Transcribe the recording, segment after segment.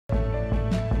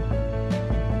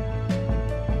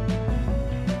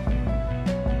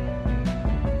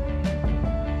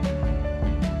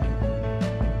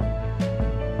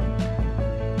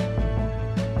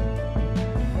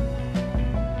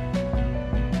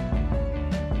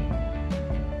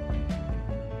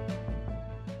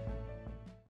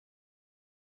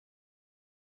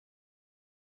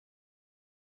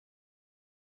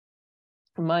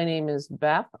My name is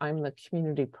Beth. I'm the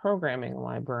Community Programming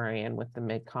Librarian with the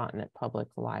Mid-Continent Public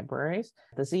Libraries.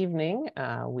 This evening,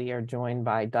 we are joined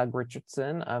by Doug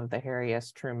Richardson of the Harry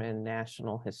S. Truman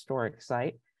National Historic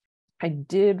Site. I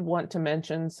did want to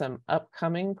mention some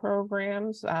upcoming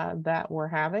programs that we're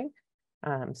having.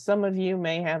 Some of you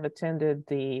may have attended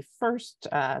the first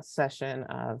session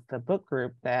of the book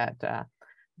group that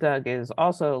Doug is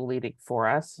also leading for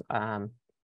us,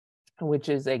 which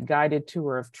is a guided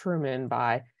tour of Truman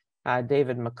by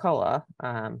David McCullough.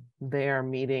 They are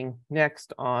meeting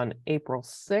next on April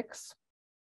 6th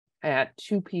at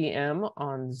 2 p.m.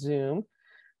 on Zoom.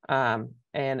 And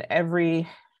every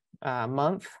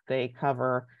month they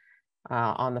cover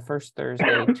on the first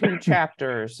Thursday 2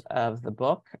 chapters of the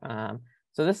book.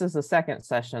 So this is the second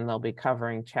session. They'll be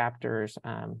covering chapters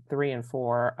 3 and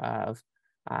 4 of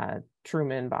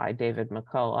Truman by David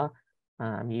McCullough.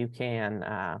 You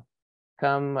can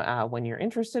come when you're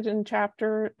interested in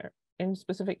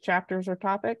specific chapters or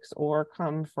topics, or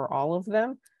come for all of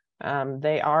them.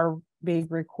 They are being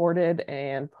recorded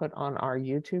and put on our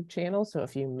YouTube channel. So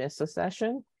if you miss a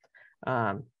session,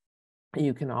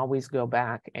 you can always go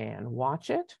back and watch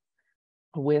it.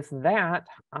 With that,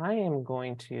 I am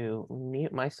going to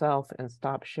mute myself and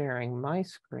stop sharing my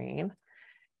screen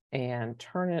and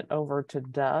turn it over to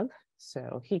Doug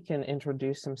so he can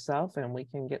introduce himself and we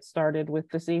can get started with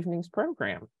this evening's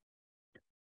program.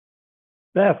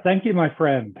 Beth, thank you, my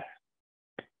friend.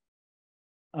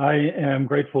 I am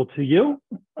grateful to you.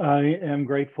 I am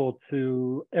grateful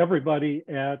to everybody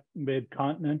at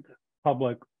Mid-Continent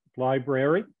Public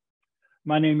Library.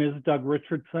 My name is Doug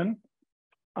Richardson.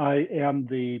 I am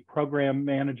the program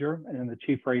manager and the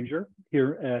chief ranger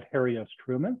here at Harry S.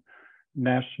 Truman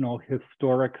National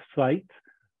Historic Site.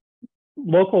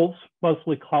 Locals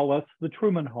mostly call us the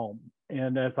Truman Home.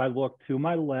 And as I look to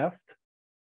my left,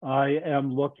 I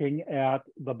am looking at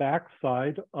the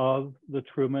backside of the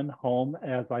Truman Home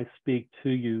as I speak to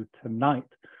you tonight.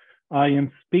 I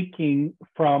am speaking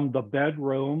from the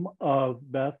bedroom of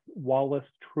Bess Wallace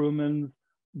Truman's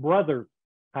brother's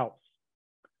house.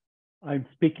 I'm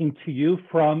speaking to you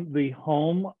from the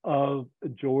home of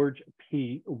George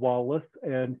P. Wallace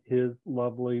and his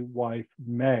lovely wife,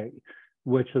 May,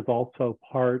 which is also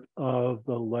part of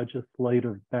the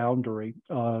legislative boundary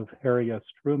of Harry S.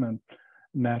 Truman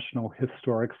National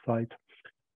Historic Site.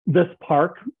 This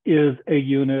park is a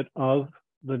unit of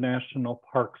the National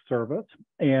Park Service,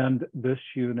 and this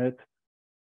unit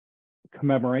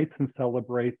commemorates and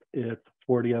celebrates its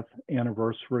 40th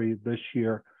anniversary this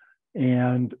year.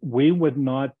 And we would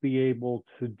not be able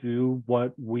to do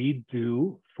what we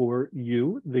do for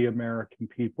you, the American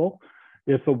people,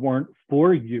 if it weren't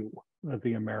for you,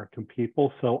 the American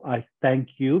people. So I thank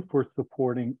you for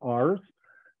supporting ours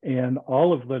and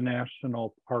all of the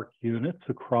national park units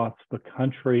across the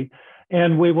country.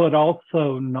 And we would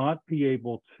also not be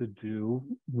able to do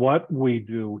what we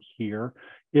do here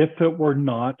if it were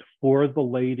not for the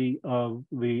lady of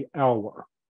the hour,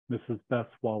 Mrs. Bess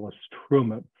Wallace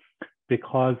Truman,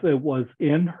 because it was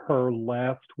in her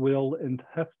last will and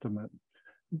testament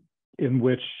in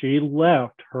which she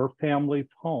left her family's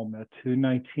home at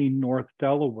 219 North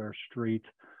Delaware Street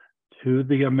to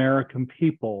the American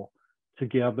people,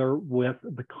 together with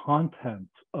the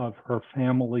contents of her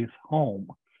family's home.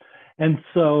 And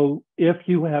so if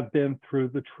you have been through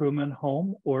the Truman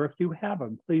Home, or if you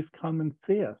haven't, please come and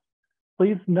see us.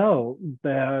 Please know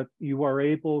that you are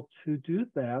able to do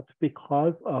that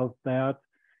because of that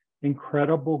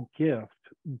incredible gift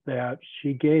that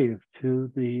she gave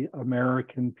to the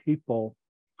American people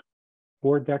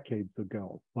 4 decades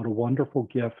ago. What a wonderful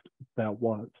gift that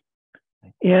was.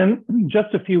 In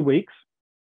just a few weeks,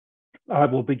 I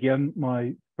will begin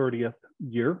my 30th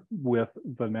year with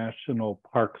the National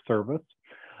Park Service.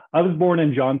 I was born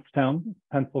in Johnstown,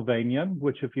 Pennsylvania,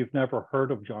 which, if you've never heard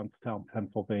of Johnstown,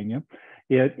 Pennsylvania,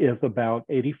 it is about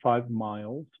 85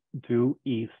 miles due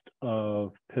east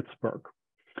of Pittsburgh.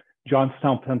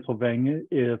 Johnstown, Pennsylvania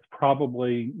is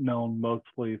probably known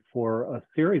mostly for a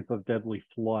series of deadly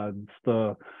floods,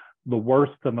 the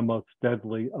worst and the most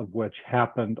deadly of which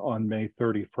happened on May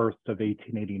 31st of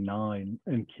 1889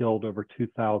 and killed over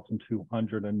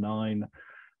 2,209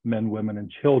 men, women,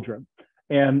 and children.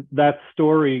 And that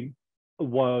story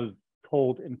was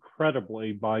told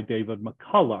incredibly by David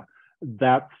McCullough.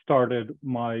 That started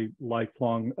my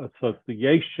lifelong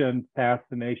association,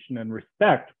 fascination, and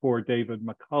respect for David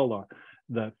McCullough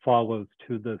that follows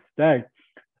to this day.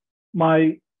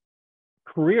 My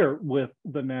career with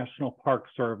the National Park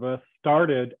Service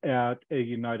started at a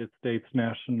United States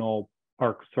National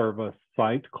Park Service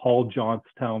site called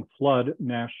Johnstown Flood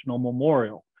National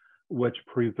Memorial, which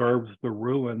preserves the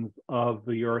ruins of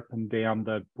the earthen dam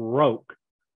that broke,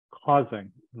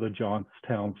 causing the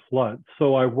Johnstown flood.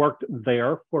 So I worked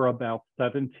there for about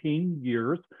 17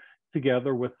 years,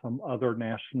 together with some other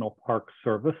National Park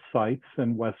Service sites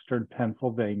in Western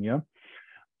Pennsylvania.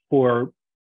 For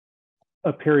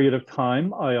a period of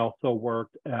time, I also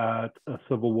worked at a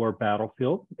Civil War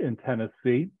battlefield in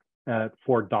Tennessee at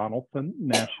Fort Donelson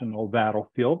National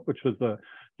Battlefield, which was a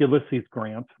Ulysses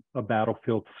Grant, a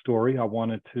battlefield story. I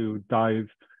wanted to dive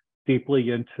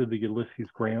deeply into the Ulysses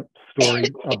Grant story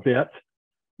a bit.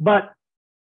 But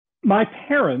my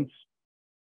parents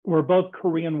were both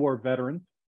Korean War veterans.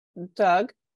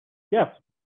 Doug? Yes.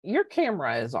 Your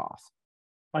camera is off.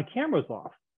 My camera's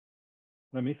off.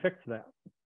 Let me fix that.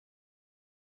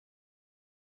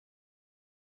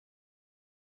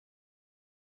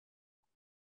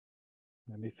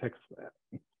 Let me fix that.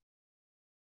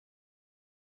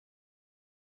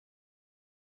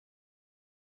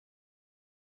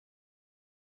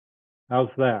 How's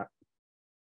that?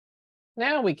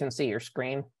 Now we can see your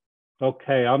screen.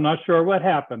 Okay, I'm not sure what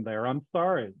happened there. I'm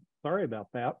sorry. Sorry about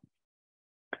that.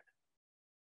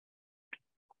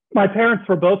 My parents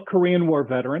were both Korean War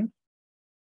veterans.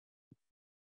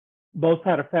 Both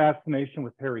had a fascination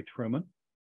with Harry Truman.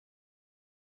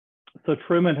 So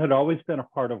Truman had always been a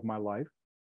part of my life.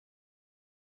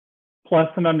 Plus,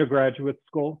 in undergraduate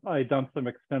school, I had done some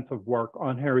extensive work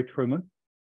on Harry Truman,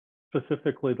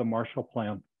 specifically the Marshall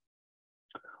Plan.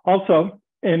 Also,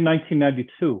 in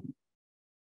 1992,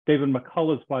 David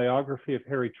McCullough's biography of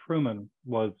Harry Truman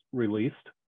was released.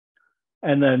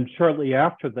 And then shortly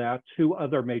after that, two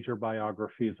other major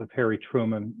biographies of Harry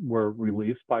Truman were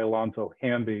released by Alonzo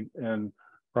Hamby and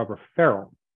Robert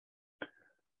Farrell.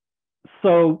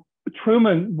 So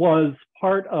Truman was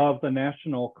part of the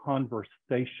national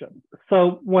conversation.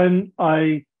 So when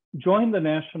I joined the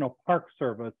National Park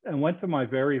Service and went to my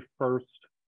very first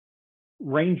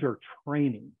ranger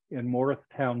training in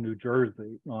Morristown, New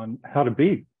Jersey, on how to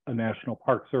be a National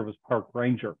Park Service park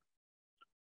ranger,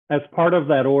 as part of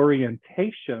that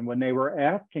orientation, when they were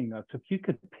asking us if you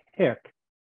could pick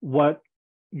what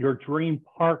your dream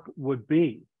park would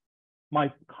be,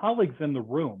 my colleagues in the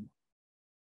room,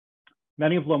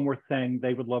 many of them were saying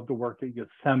they would love to work at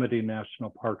Yosemite National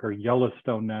Park or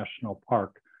Yellowstone National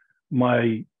Park.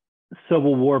 My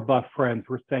Civil War buff friends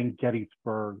were saying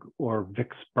Gettysburg or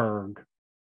Vicksburg.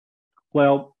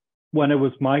 Well, when it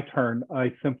was my turn,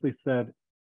 I simply said,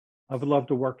 I would love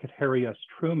to work at Harry S.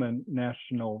 Truman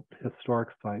National Historic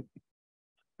Site,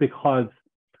 because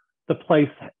the place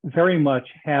very much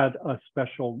had a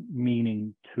special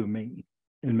meaning to me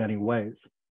in many ways.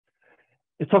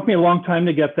 It took me a long time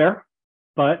to get there,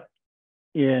 but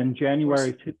in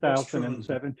January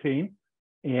 2017,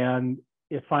 and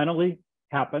it finally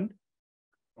happened.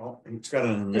 Well, it's got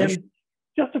an initial. In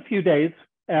just a few days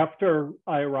after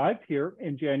I arrived here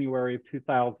in January of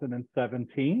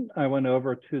 2017, I went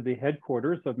over to the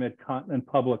headquarters of Mid-Continent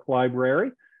Public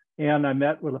Library, and I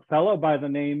met with a fellow by the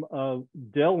name of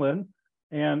Dylan.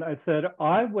 And I said,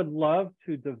 I would love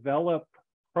to develop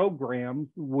programs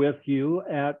with you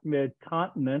at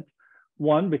Mid-Continent.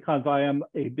 One, because I am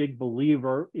a big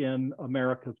believer in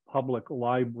America's public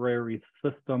library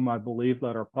system. I believe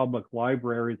that our public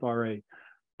libraries are a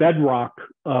bedrock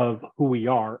of who we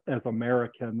are as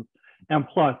Americans. And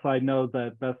plus, I know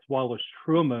that Bess Wallace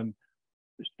Truman,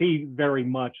 she very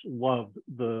much loved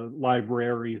the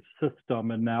library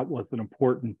system, and that was an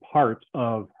important part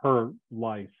of her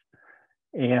life.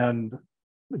 And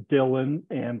Dylan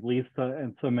and Lisa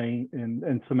and so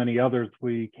many others,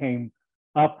 we came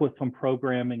up with some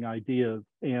programming ideas.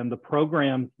 And the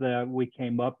programs that we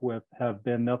came up with have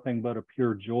been nothing but a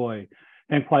pure joy.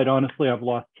 And quite honestly, I've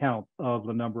lost count of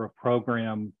the number of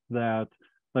programs that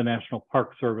the National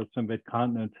Park Service and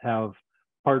Mid-Continent have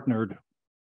partnered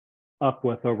up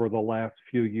with over the last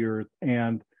few years.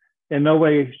 And in no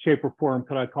way, shape, or form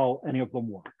could I call any of them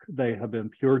work. They have been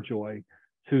pure joy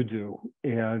to do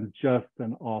and just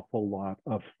an awful lot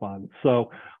of fun.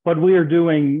 So what we are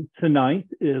doing tonight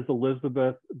is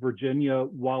Elizabeth Virginia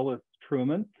Wallace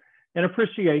Truman, an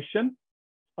appreciation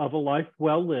of a life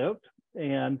well lived.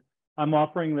 And I'm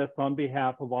offering this on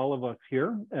behalf of all of us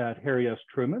here at Harry S.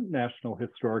 Truman National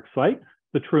Historic Site,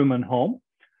 the Truman Home.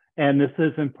 And this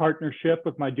is in partnership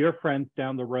with my dear friends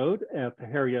down the road at the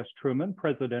Harry S. Truman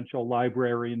Presidential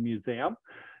Library and Museum,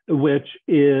 which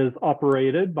is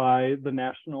operated by the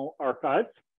National Archives,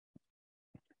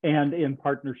 and in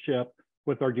partnership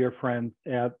with our dear friends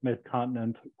at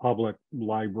Mid-Continent Public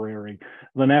Library.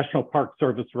 The National Park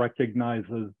Service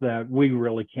recognizes that we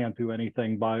really can't do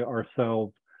anything by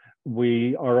ourselves.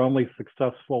 we are only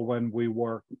successful when we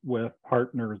work with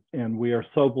partners, and we are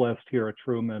so blessed here at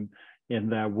Truman in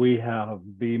that we have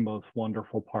the most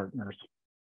wonderful partners.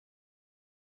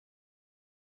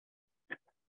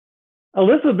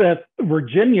 Elizabeth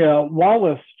Virginia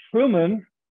Wallace Truman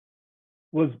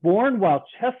was born while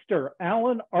Chester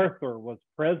Alan Arthur was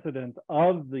President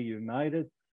of the United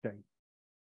States.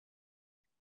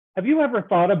 Have you ever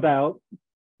thought about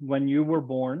when you were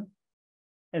born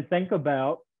and think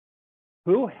about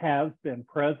who has been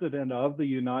President of the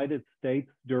United States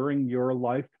during your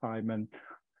lifetime? And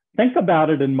think about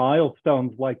it in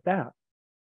milestones like that.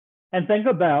 And think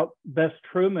about Bess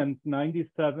Truman's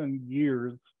 97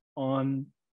 years on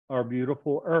our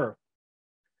beautiful earth.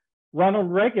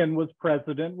 Ronald Reagan was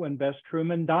president when Bess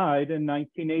Truman died in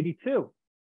 1982.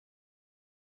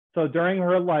 So during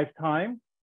her lifetime,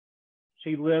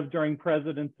 she lived during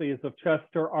presidencies of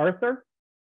Chester Arthur,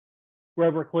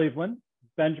 Grover Cleveland,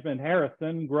 Benjamin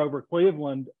Harrison, Grover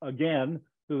Cleveland again,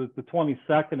 who was the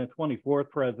 22nd and 24th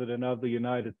president of the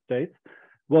United States,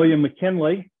 William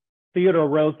McKinley, Theodore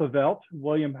Roosevelt,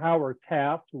 William Howard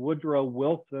Taft, Woodrow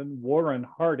Wilson, Warren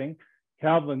Harding,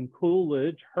 Calvin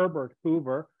Coolidge, Herbert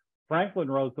Hoover, Franklin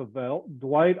Roosevelt,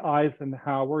 Dwight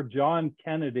Eisenhower, John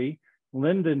Kennedy,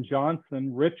 Lyndon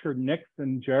Johnson, Richard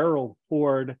Nixon, Gerald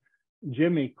Ford,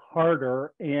 Jimmy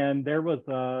Carter, and there was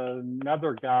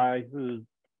another guy whose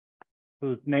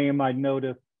name I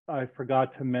noticed I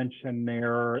forgot to mention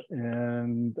there,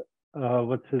 and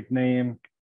what's his name?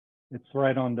 It's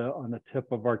right on the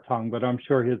tip of our tongue, but I'm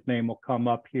sure his name will come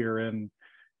up here in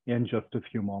just a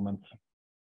few moments.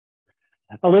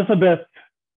 Elizabeth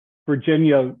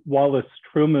Virginia Wallace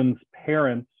Truman's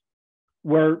parents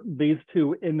were these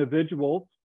two individuals.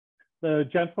 The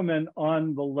gentleman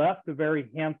on the left, a very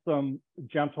handsome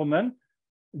gentleman,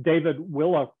 David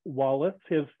Willock Wallace.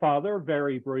 His father,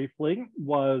 very briefly,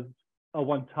 was a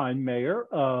one-time mayor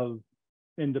of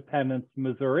Independence,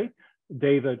 Missouri,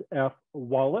 David F.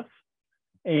 Wallace.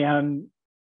 And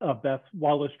Bess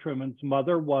Wallace Truman's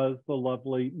mother was the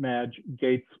lovely Madge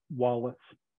Gates Wallace.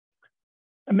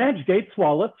 Madge Gates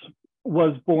Wallace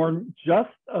was born just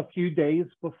a few days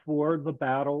before the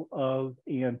Battle of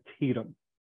Antietam.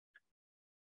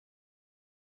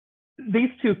 These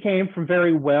two came from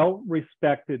very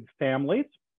well-respected families.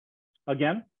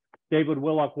 Again, David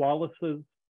Willock Wallace's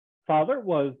father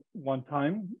was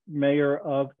one-time mayor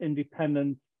of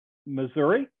Independence,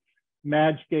 Missouri.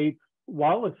 Madge Gates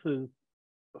Wallace's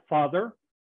father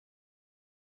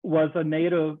was a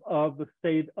native of the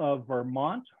state of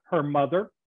Vermont. Her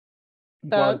mother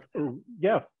Doug, was,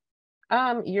 yes.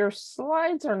 Your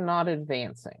slides are not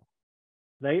advancing.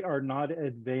 They are not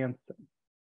advancing.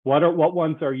 What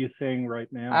ones are you seeing right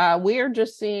now? We are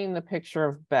just seeing the picture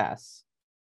of Bess.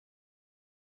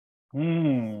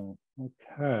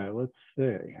 Okay, let's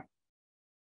see.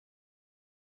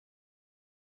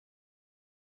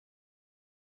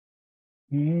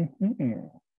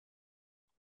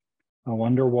 I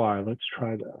wonder why. Let's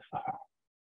try this.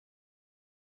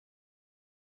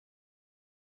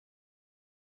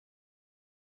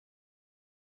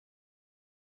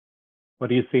 What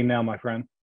do you see now, my friend?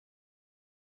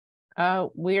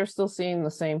 We are still seeing the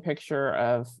same picture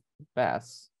of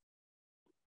Bess.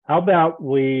 How about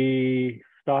we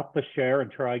stop the share and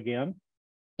try again?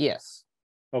 Yes.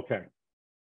 Okay.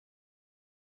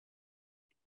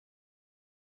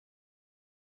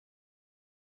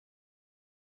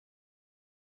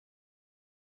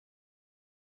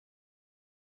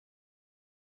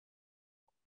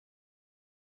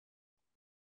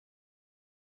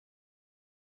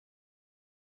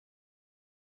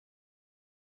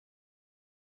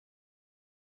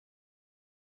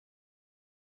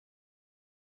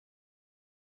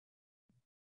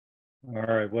 All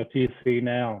right, what do you see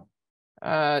now?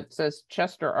 It says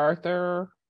Chester Arthur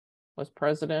was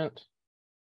president.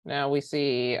 Now we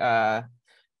see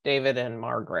David and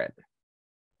Margaret.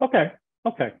 Okay,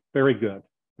 very good,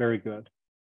 very good.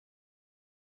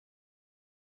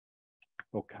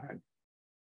 Okay.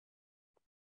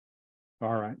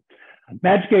 All right.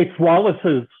 Madge Gates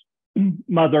Wallace's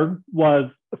mother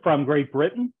was from Great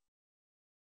Britain.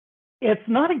 It's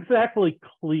not exactly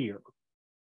clear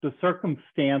the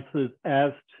circumstances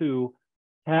as to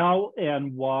how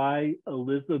and why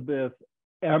Elizabeth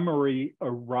Emery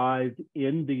arrived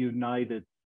in the United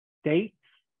States.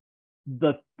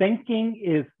 The thinking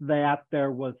is that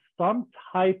there was some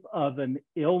type of an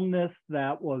illness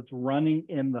that was running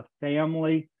in the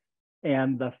family,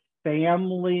 and the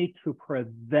family, to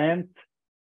prevent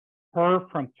her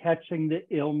from catching the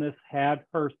illness, had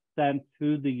her sent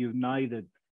to the United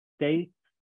States.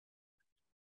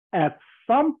 At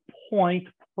some point,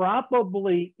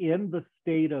 probably in the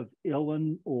state of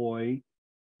Illinois,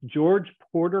 George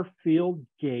Porterfield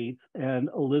Gates and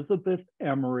Elizabeth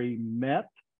Emery met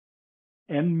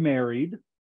and married,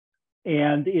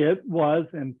 and it was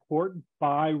in Port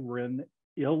Byron,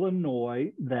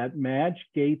 Illinois, that Madge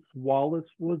Gates Wallace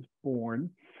was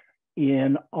born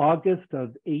in August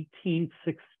of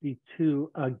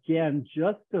 1862, again,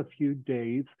 just a few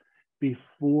days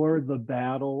before the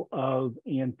Battle of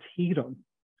Antietam.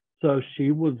 So she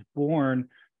was born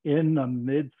in the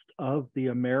midst of the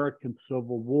American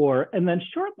Civil War. And then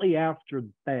shortly after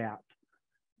that,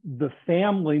 the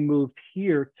family moved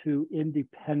here to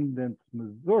Independence,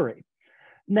 Missouri.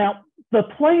 Now, the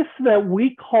place that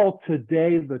we call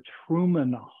today the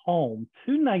Truman home,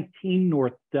 219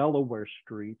 North Delaware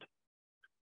Street,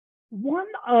 one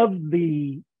of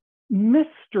the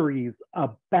mysteries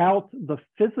about the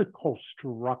physical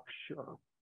structure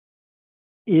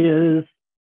is,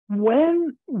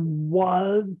 when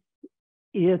was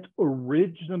it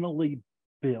originally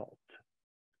built?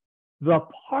 The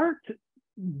part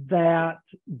that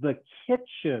the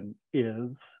kitchen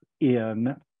is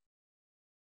in,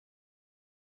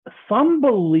 some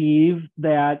believe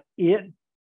that it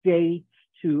dates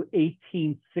to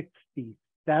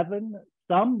 1867.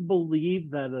 Some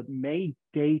believe that it may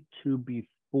date to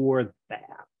before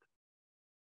that.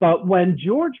 But when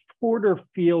George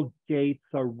Porterfield Gates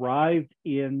arrived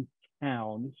in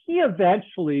town, he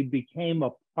eventually became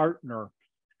a partner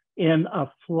in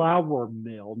a flour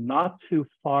mill not too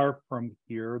far from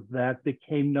here that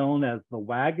became known as the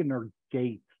Wagoner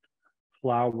Gates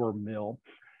Flour Mill.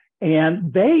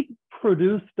 And they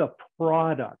produced a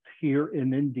product here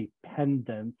in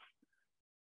Independence,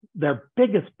 their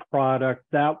biggest product,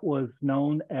 that was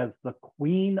known as the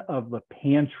Queen of the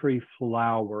Pantry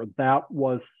flour, that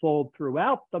was sold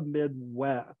throughout the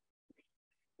Midwest.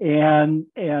 And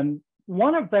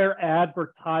one of their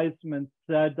advertisements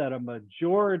said that a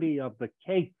majority of the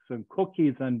cakes and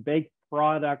cookies and baked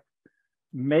products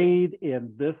made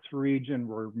in this region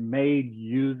were made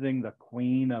using the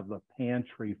Queen of the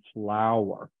Pantry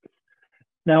flour.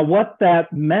 Now, what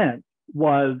that meant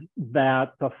was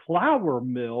that the flour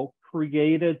mill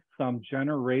created some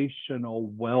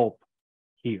generational wealth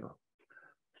here.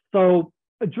 So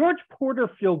George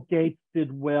Porterfield Gates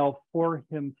did well for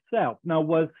himself. Now,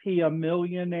 was he a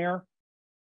millionaire?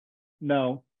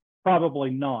 No,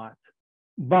 probably not.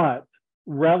 But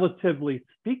relatively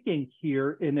speaking,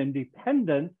 here in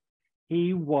Independence,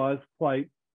 he was quite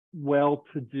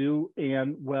well-to-do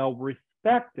and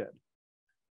well-respected.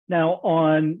 Now,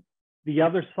 on the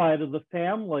other side of the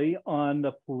family, on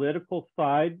the political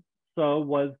side, so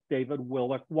was David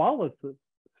Willock Wallace's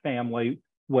family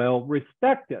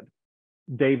well-respected.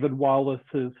 David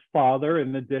Wallace's father,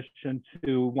 in addition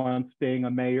to once being a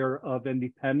mayor of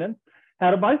Independence,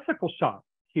 had a bicycle shop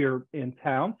here in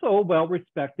town, so a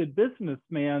well-respected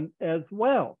businessman as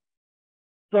well.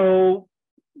 So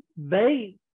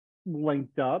they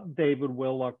linked up, David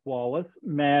Willock Wallace,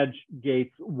 Madge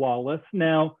Gates Wallace.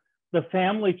 Now, the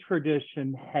family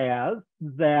tradition has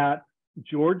that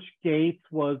George Gates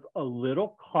was a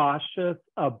little cautious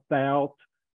about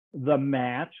the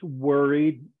match,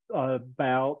 worried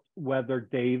about whether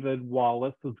David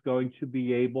Wallace was going to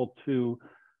be able to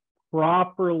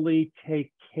properly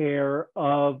take care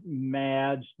of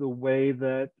Madge the way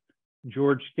that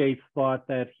George Gates thought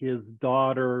that his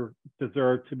daughter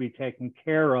deserved to be taken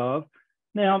care of.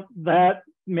 Now, that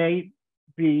may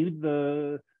be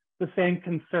the same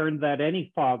concern that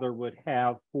any father would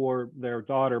have for their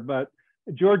daughter, but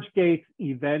George Gates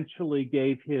eventually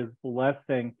gave his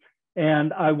blessing.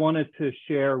 And I wanted to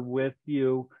share with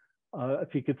you,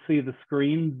 if you could see the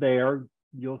screen there,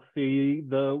 you'll see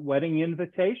the wedding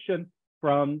invitation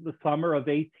from the summer of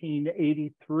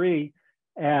 1883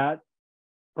 at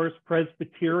First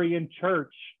Presbyterian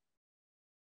Church.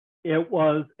 It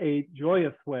was a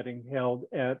joyous wedding held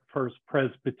at First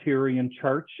Presbyterian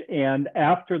Church. And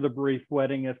after the brief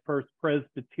wedding at First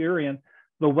Presbyterian,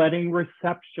 the wedding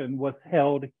reception was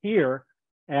held here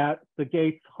at the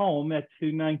Gates home at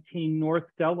 219 North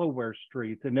Delaware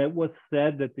Street. And it was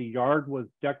said that the yard was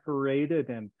decorated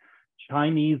in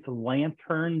Chinese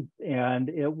lanterns, and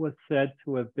it was said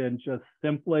to have been just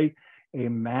simply a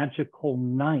magical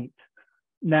night.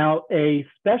 Now, a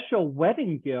special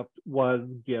wedding gift was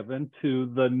given to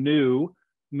the new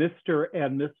Mr.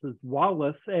 and Mrs.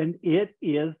 Wallace, and it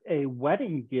is a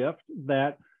wedding gift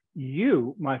that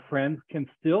you, my friends, can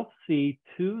still see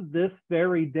to this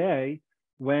very day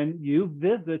when you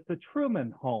visit the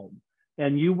Truman home.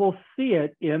 And you will see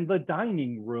it in the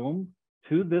dining room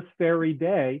to this very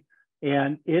day.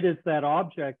 And it is that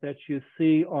object that you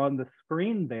see on the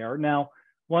screen there. Now,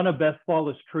 one of Bess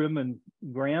Wallace Truman's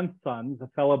grandsons, a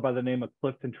fellow by the name of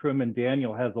Clifton Truman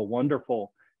Daniel, has a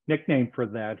wonderful nickname for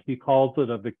that. He calls it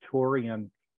a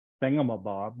Victorian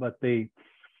thingamabob, but a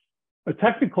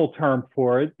technical term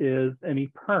for it is an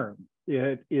epern.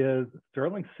 It is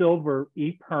sterling silver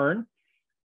epern.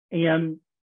 And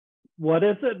what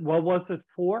is it? What was it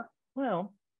for?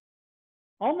 Well,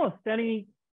 almost anything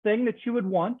that you would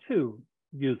want to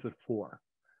use it for.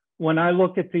 When I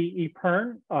look at the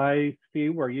epern, I see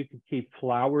where you could keep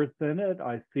flowers in it.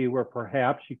 I see where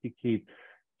perhaps you could keep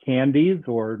candies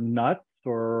or nuts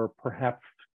or perhaps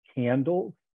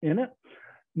candles in it.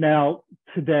 Now,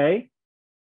 today,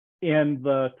 in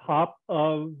the top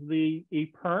of the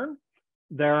epern,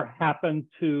 there happen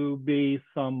to be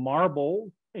some marbles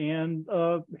and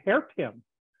hairpins,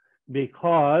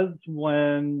 because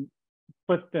when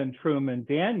Clifton Truman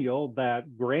Daniel,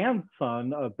 that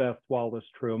grandson of Bess Wallace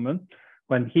Truman,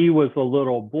 when he was a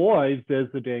little boy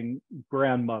visiting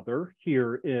grandmother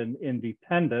here in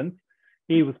Independence,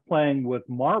 he was playing with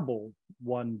marbles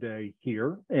one day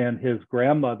here, and his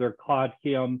grandmother caught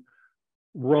him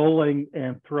rolling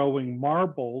and throwing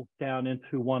marbles down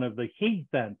into one of the heat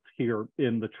vents here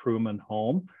in the Truman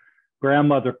home.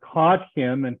 Grandmother caught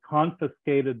him and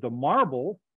confiscated the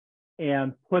marbles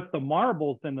and put the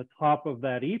marbles in the top of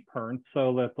that epern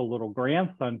so that the little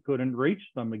grandson couldn't reach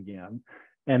them again.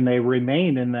 And they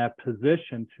remain in that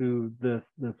position to this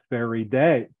very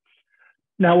day.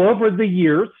 Now, over the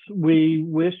years, we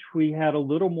wish we had a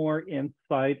little more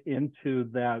insight into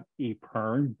that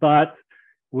epern, but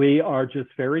we are just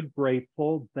very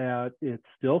grateful that it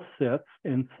still sits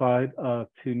inside of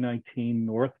 219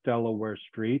 North Delaware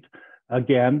Street.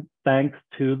 Again, thanks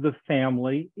to the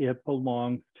family, it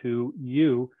belongs to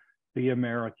you, the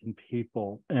American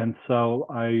people. And so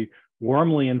I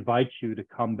warmly invite you to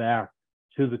come back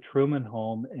to the Truman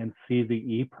home and see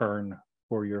the epern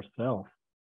for yourself.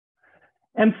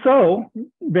 And so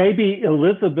baby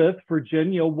Elizabeth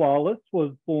Virginia Wallace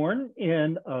was born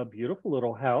in a beautiful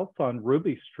little house on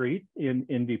Ruby Street in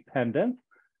Independence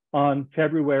on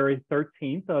February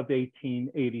 13th of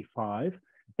 1885.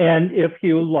 And if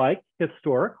you like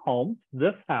historic homes,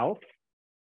 this house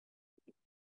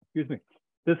is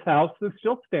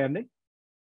still standing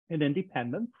in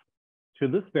Independence to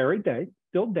this very day,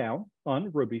 still down on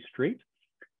Ruby Street.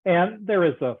 And there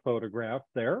is a photograph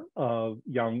there of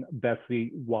young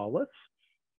Bessie Wallace.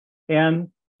 And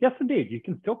yes, indeed, you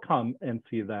can still come and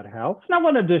see that house. And I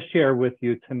wanted to share with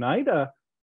you tonight a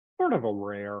sort of a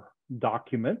rare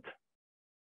document.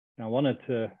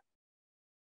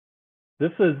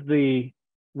 This is the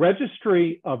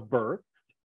Registry of Births,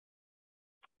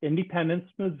 Independence,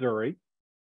 Missouri,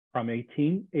 from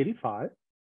 1885.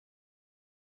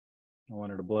 I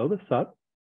wanted to blow this up.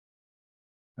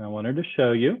 I wanted to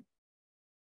show you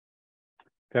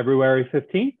February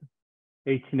 15th,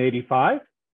 1885,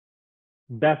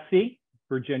 Bessie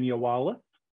Virginia Wallace,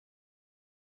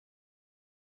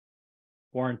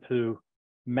 born to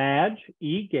Madge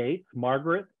E. Gates,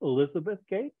 Margaret Elizabeth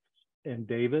Gates, and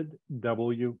David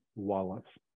W. Wallace.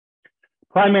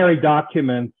 Primary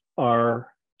documents are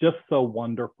just so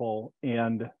wonderful.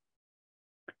 And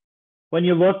when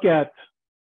you look at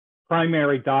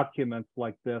primary documents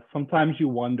like this, sometimes you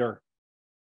wonder,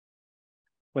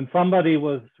 when somebody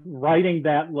was writing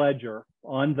that ledger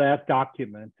on that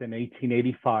document in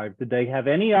 1885, did they have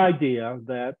any idea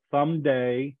that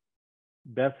someday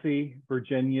Bessie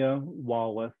Virginia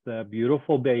Wallace, that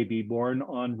beautiful baby born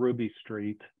on Ruby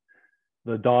Street,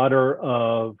 the daughter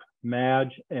of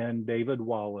Madge and David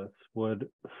Wallace, would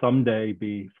someday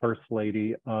be First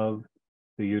Lady of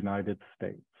the United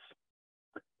States?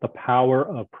 The power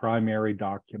of primary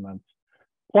documents.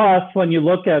 Plus, when you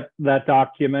look at that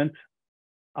document,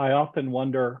 I often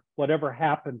wonder whatever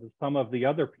happened to some of the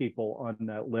other people on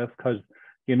that list, because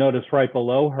you notice right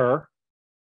below her,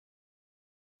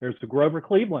 there's the Grover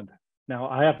Cleveland. Now,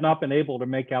 I have not been able to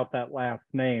make out that last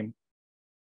name,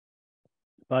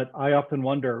 but I often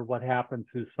wonder what happened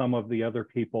to some of the other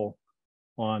people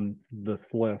on this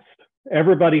list.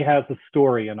 Everybody has a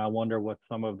story, and I wonder what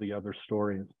some of the other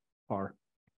stories are.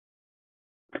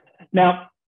 Now,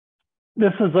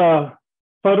 this is a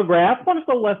photograph, one of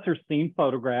the lesser seen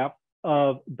photographs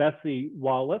of Bessie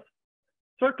Wallace,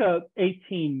 circa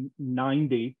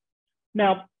 1890.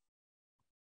 Now,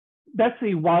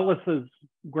 Bessie Wallace's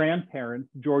grandparents,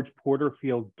 George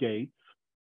Porterfield Gates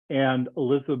and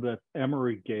Elizabeth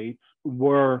Emery Gates,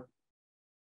 were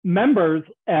members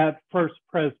at First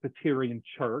Presbyterian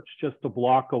Church, just a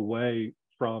block away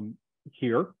from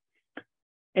here.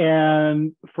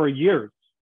 And for years,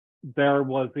 there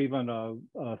was even a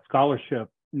scholarship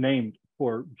named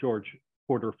for George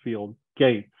Porterfield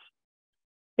Gates.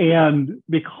 And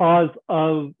because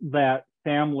of that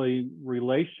family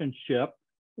relationship,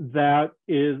 that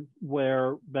is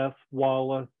where Bess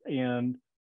Wallace and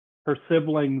her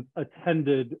siblings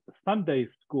attended Sunday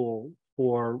school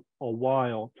for a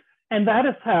while. And that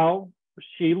is how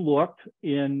she looked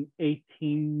in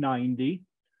 1890.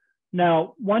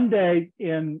 Now, one day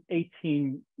in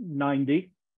 1890,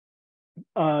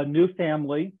 a new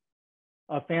family,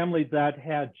 a family that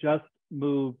had just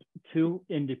moved to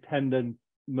Independence,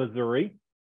 Missouri,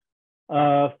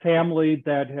 a family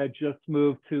that had just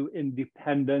moved to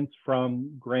Independence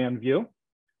from Grandview.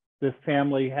 This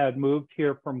family had moved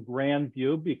here from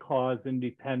Grandview because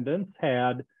Independence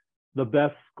had the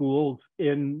best schools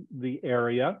in the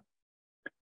area.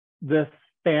 This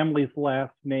family's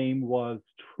last name was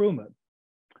Truman.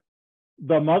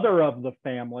 The mother of the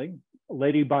family, a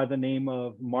lady by the name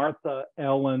of Martha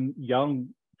Ellen Young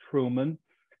Truman,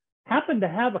 happened to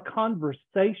have a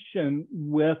conversation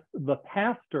with the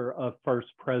pastor of First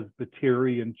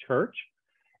Presbyterian Church.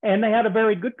 And they had a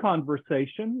very good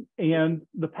conversation. And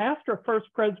the pastor of First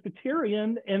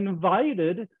Presbyterian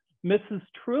invited Mrs.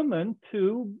 Truman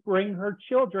to bring her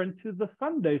children to the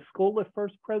Sunday school at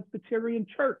First Presbyterian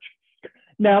Church.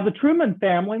 Now, the Truman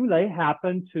family, they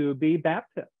happened to be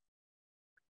Baptist.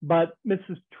 But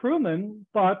Mrs. Truman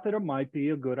thought that it might be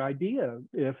a good idea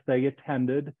if they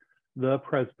attended the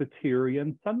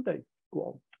Presbyterian Sunday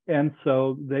school. And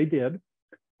so they did.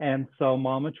 And so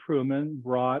Mama Truman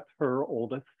brought her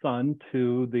oldest son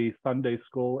to the Sunday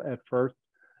school at First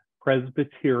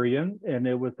Presbyterian. And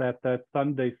it was at that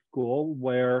Sunday school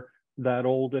where that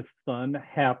oldest son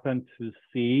happened to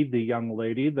see the young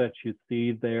lady that you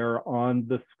see there on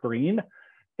the screen.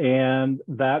 And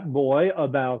that boy,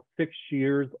 about 6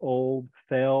 years old,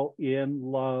 fell in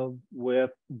love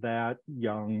with that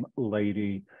young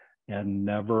lady and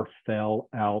never fell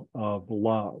out of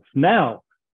love. Now,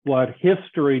 what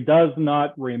history does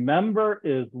not remember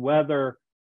is whether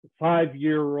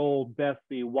 5-year-old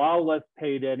Bessie Wallace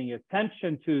paid any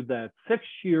attention to that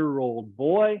 6-year-old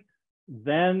boy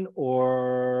then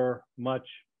or much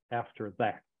after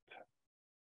that.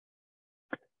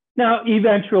 Now,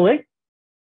 eventually,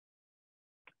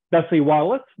 Bessie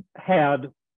Wallace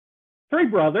had 3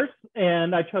 brothers,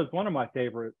 and I chose one of my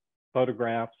favorite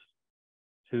photographs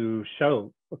to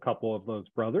show a couple of those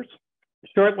brothers.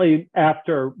 Shortly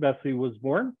after Bessie was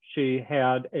born, she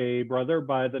had a brother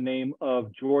by the name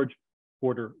of George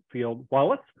Porterfield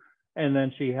Wallace, and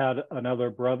then she had another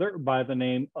brother by the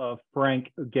name of Frank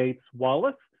Gates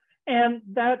Wallace, and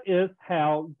that is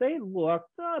how they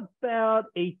looked about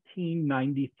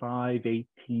 1895,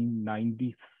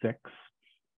 1896.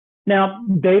 Now,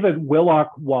 David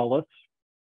Willock Wallace,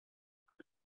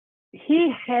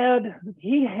 he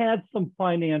had some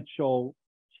financial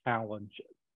challenges.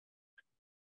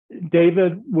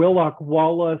 David Willock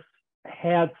Wallace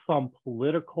had some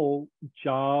political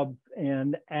jobs,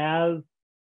 and as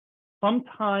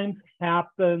sometimes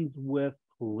happens with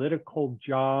political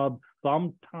jobs,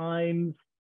 sometimes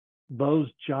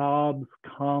those jobs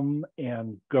come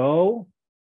and go.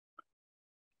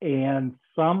 And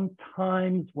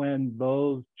sometimes when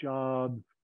those jobs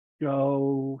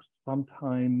go,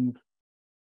 sometimes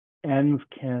ends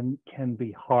can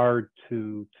be hard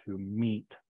to meet.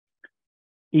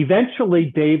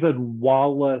 Eventually, David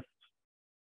Wallace,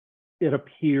 it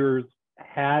appears,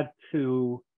 had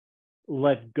to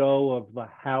let go of the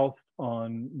house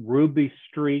on Ruby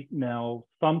Street. Now,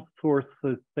 some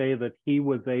sources say that he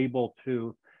was able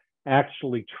to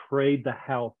actually trade the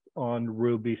house on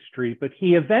Ruby Street, but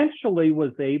he eventually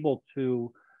was able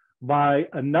to buy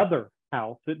another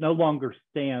house. It no longer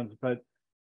stands, but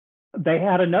they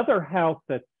had another house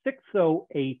at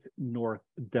 608 North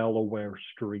Delaware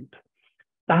Street.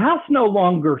 The house no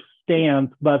longer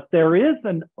stands, but there is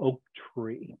an oak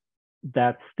tree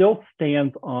that still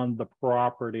stands on the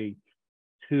property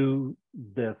to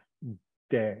this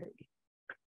day.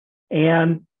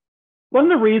 And one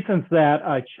of the reasons that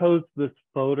I chose this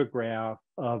photograph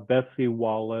of Bessie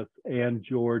Wallace and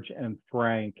George and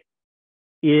Frank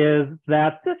is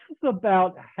that this is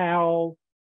about how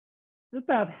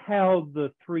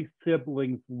the 3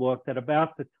 siblings looked at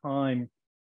about the time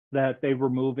that they were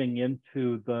moving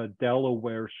into the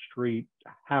Delaware Street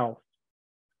house.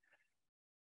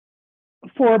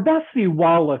 For Bessie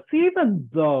Wallace, even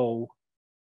though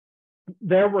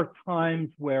there were times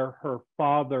where her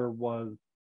father was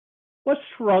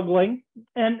struggling,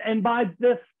 and by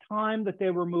this time that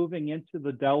they were moving into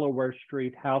the Delaware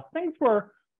Street house, things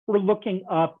were looking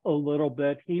up a little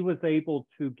bit. He was able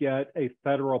to get a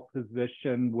federal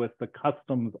position with the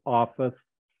Customs Office.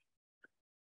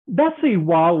 Bessie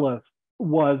Wallace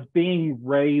was being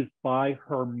raised by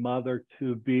her mother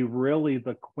to be really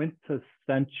the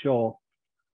quintessential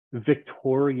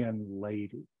Victorian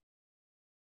lady.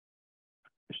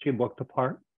 She looked the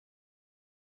part.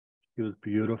 She was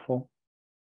beautiful.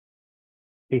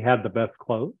 He had the best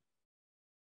clothes.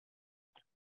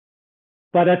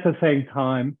 But at the same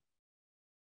time,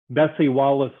 Bessie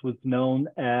Wallace was known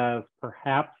as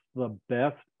perhaps the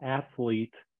best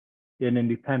athlete in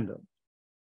Independence.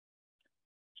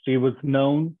 She was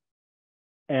known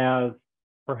as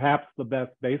perhaps the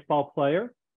best baseball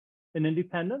player in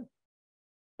Independence.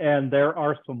 And there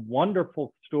are some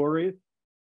wonderful stories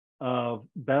of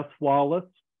Bess Wallace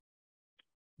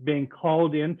being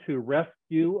called in to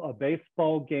rescue a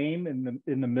baseball game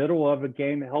in the middle of a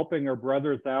game, helping her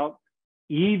brothers out,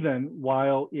 even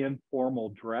while in formal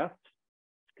dress.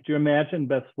 Could you imagine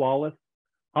Bess Wallace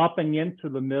hopping into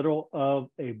the middle of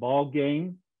a ball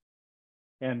game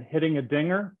and hitting a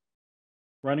dinger,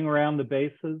 running around the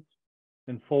bases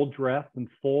in full dress, in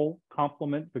full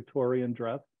complement Victorian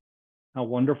dress? How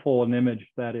wonderful an image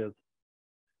that is.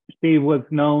 She was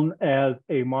known as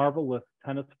a marvelous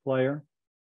tennis player.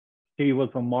 She was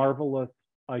a marvelous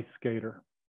ice skater.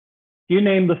 You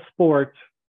name the sport,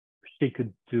 she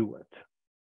could do it.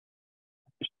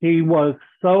 She was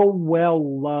so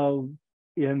well loved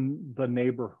in the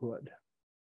neighborhood.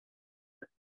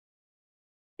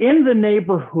 In the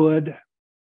neighborhood,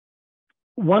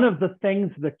 one of the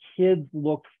things the kids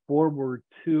looked forward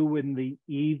to in the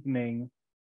evening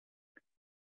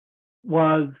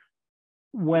was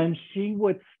when she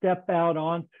would step out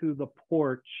onto the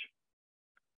porch.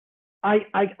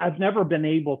 I've never been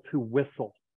able to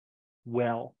whistle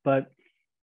well, but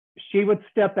she would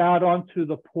step out onto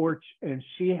the porch and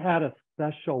she had a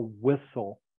special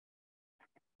whistle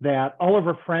that all of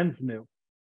her friends knew.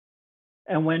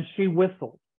 And when she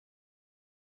whistled,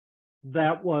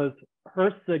 that was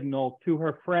her signal to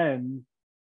her friends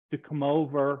to come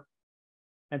over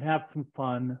and have some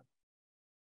fun,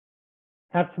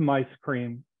 have some ice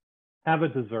cream, have a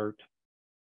dessert.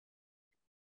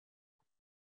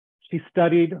 She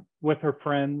studied with her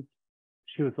friends.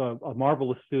 She was a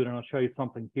marvelous student. I'll show you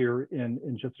something here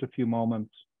in just a few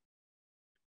moments.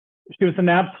 She was an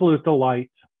absolute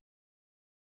delight,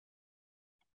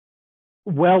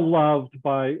 well loved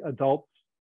by adults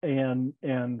and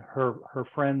her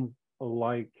friends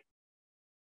alike.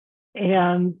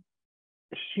 And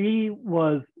she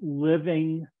was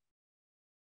living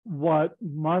what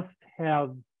must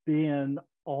have been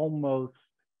almost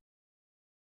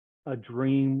a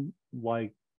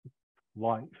dream-like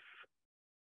life.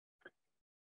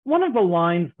 One of the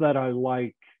lines that I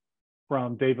like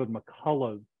from David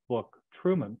McCullough's book,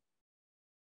 Truman,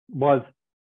 was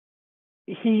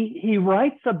he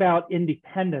writes about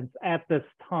independence at this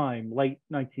time, late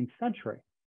 19th century,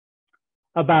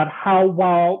 about how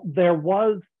while there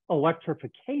was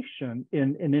electrification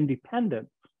in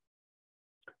independence,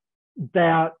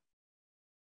 that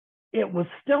it was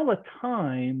still a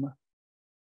time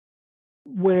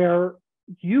where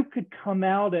you could come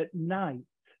out at night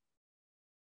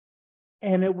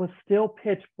and it was still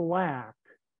pitch black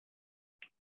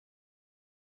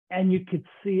and you could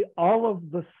see all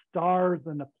of the stars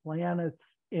and the planets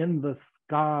in the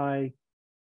sky,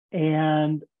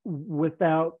 and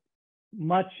without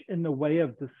much in the way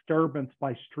of disturbance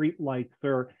by streetlights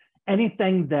or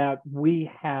anything that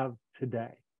we have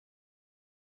today.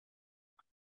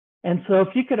 And so if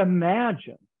you could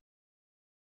imagine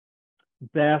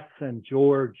Bess and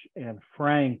George and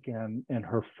Frank and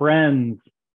her friends,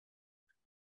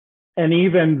 and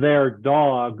even their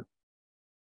dog,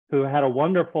 who had a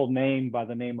wonderful name by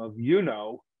the name of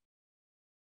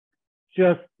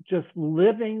just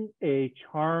living a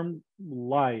charmed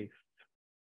life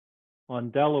on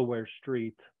Delaware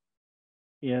Street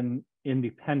in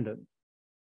Independence.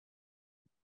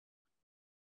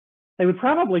 They would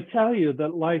probably tell you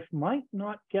that life might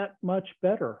not get much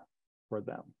better for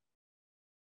them.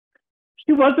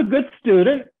 She was a good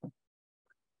student.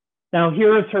 Now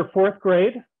here is her fourth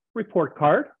grade report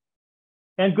card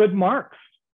and good marks.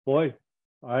 Boy,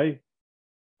 I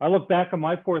look back at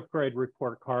my fourth grade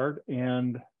report card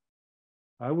and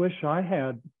I wish I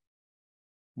had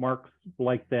marks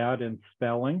like that in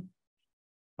spelling.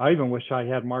 I even wish I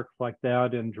had marks like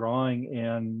that in drawing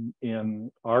and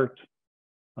in art.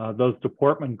 Those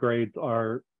deportment grades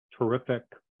are terrific,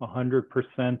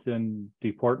 100% in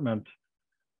deportment.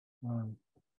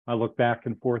 I look back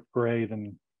in fourth grade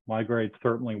and my grades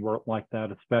certainly weren't like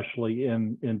that, especially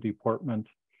in deportment.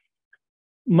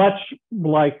 Much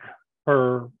like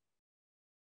her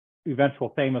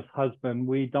eventual famous husband,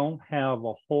 we don't have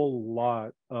a whole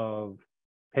lot of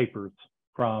papers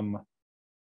from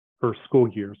her school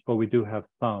years, but we do have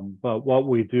some. But what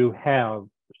we do have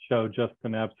show just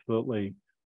an absolutely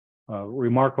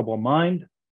remarkable mind,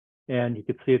 and you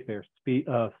can see it there: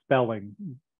 spelling,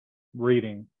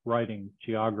 reading, writing,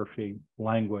 geography,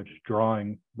 language,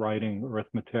 drawing, writing,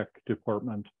 arithmetic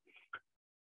department.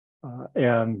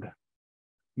 And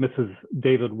Mrs.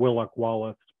 David Willock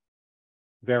Wallace,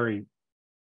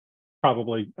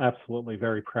 probably absolutely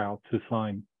very proud to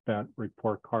sign that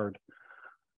report card.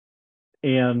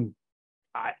 And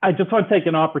I just want to take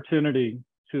an opportunity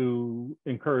to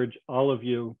encourage all of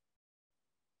you,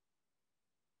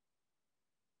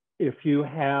 if you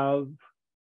have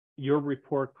your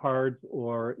report cards,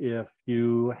 or if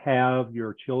you have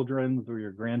your children's or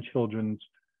your grandchildren's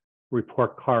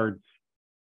report cards,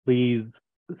 please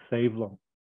save them,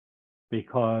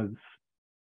 because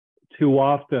too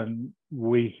often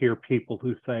we hear people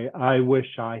who say, I wish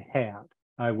I had,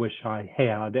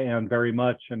 and very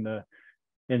much in the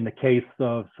case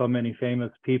of so many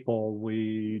famous people,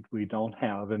 we don't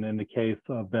have. And in the case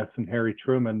of Bess and Harry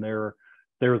Truman,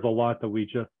 there's a lot that we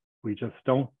just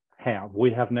don't have.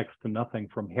 We have next to nothing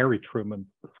from Harry Truman's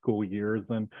school years,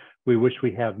 and we wish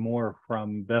we had more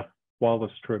from Bess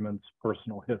Wallace Truman's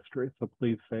personal history. So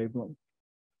please save them.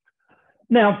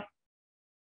 Now,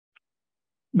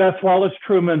 Bess Wallace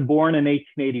Truman, born in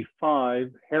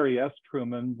 1885. Harry S.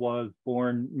 Truman was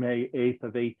born May 8th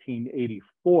of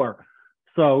 1884.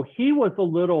 So he was a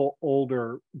little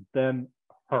older than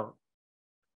her.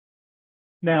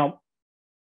 Now,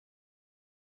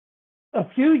 a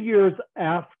few years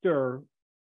after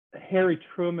Harry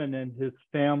Truman and his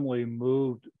family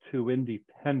moved to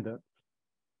Independence,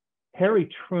 Harry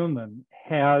Truman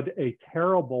had a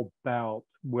terrible bout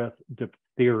with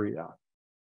diphtheria.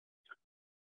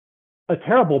 A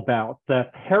terrible bout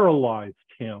that paralyzed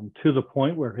him to the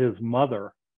point where his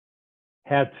mother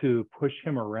had to push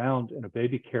him around in a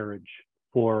baby carriage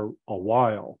for a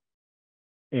while.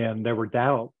 And there were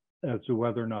doubts as to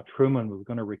whether or not Truman was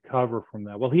going to recover from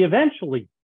that. Well, he eventually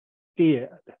did.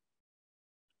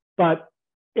 But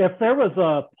if there was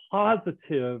a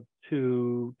positive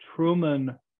to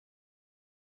Truman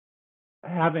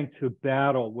having to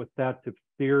battle with that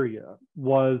diphtheria,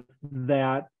 was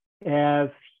that as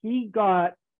he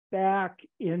got back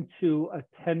into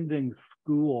attending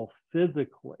school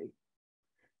physically,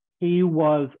 he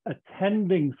was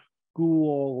attending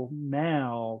school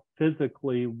now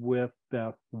physically with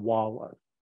Bess Wallace.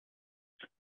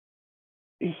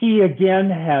 He again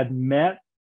had met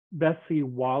Bessie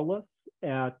Wallace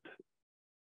at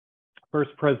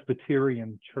First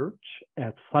Presbyterian Church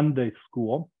at Sunday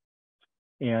school,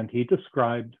 and he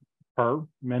described her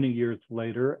many years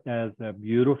later as a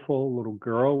beautiful little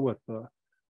girl with the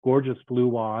gorgeous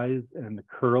blue eyes and the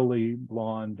curly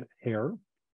blonde hair.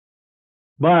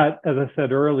 But as I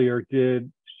said earlier,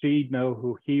 did she know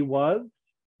who he was?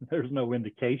 There's no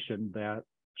indication that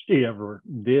she ever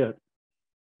did.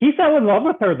 He fell in love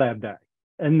with her that day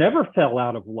and never fell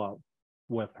out of love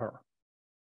with her.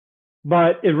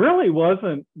 But it really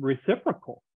wasn't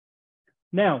reciprocal.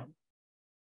 Now,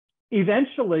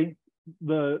 eventually,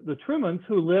 the Trumans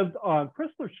who lived on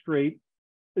Chrysler Street,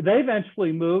 they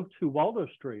eventually moved to Waldo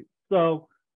Street. So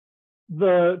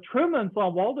the Trumans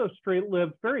on Waldo Street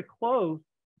lived very close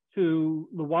to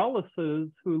the Wallaces,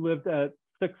 who lived at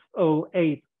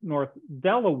 608 North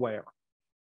Delaware.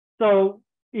 So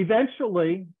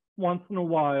eventually, once in a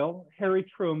while, Harry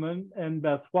Truman and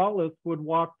Bess Wallace would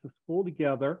walk to school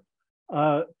together.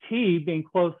 T being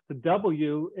close to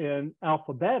W in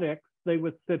alphabetics, they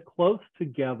would sit close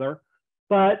together.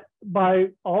 But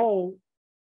by all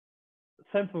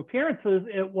sense of appearances,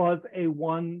 it was a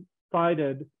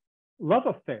one-sided love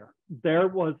affair. There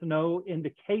was no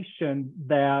indication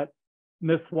that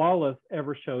Miss Wallace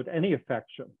ever showed any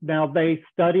affection. Now, they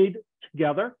studied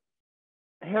together.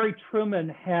 Harry Truman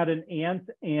had an aunt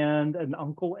and an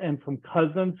uncle and some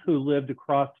cousins who lived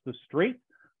across the street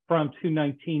from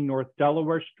 219 North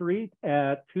Delaware Street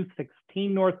at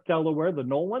 216 North Delaware, the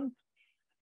Nolans.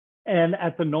 And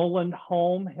at the Nolan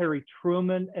home, Harry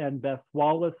Truman and Bess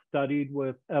Wallace studied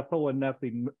with Ethel and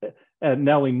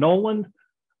Nellie Nolan.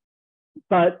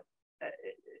 But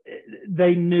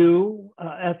they knew,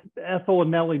 Ethel and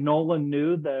Nellie Nolan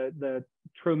knew that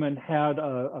Truman had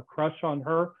a crush on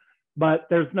her, but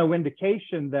there's no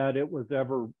indication that it was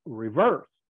ever reversed.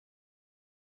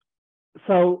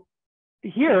 So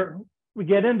here we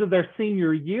get into their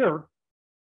senior year,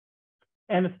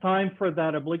 and it's time for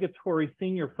that obligatory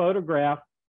senior photograph.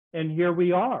 And here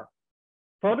we are.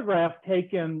 Photograph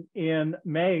taken in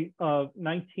May of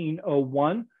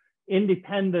 1901,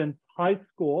 Independence High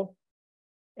School.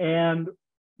 And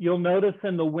you'll notice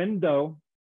in the window,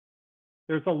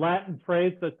 There's a Latin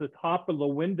phrase at the top of the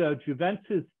window,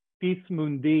 Juventus Spes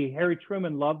Mundi. Harry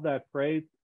Truman loved that phrase.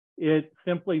 It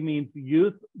simply means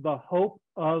youth, the hope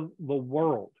of the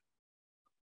world.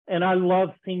 And I love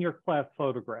senior class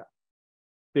photographs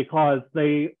because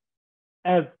they,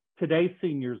 as today's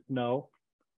seniors know,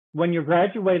 when you're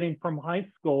graduating from high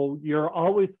school, you're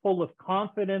always full of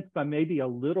confidence, but maybe a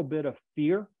little bit of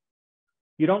fear.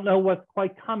 You don't know what's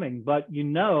quite coming, but you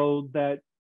know that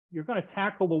you're going to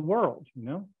tackle the world, you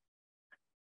know?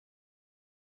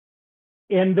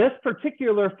 In this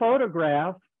particular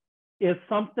photograph is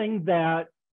something that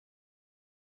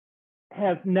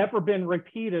has never been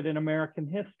repeated in American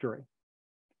history.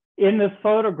 In this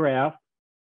photograph,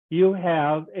 you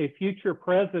have a future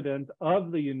president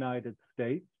of the United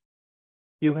States.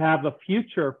 You have a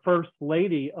future First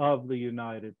Lady of the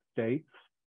United States.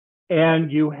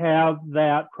 And you have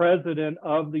that President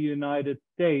of the United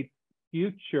States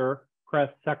future press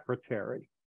secretary.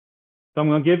 So I'm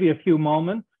going to give you a few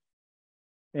moments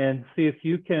and see if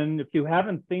you can, if you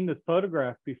haven't seen this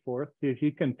photograph before, see if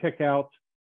you can pick out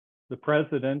the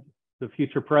president, the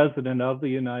future president of the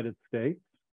United States.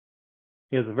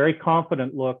 He has a very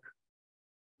confident look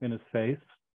in his face.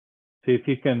 See if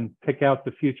you can pick out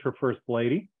the future first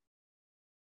lady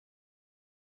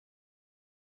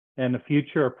and the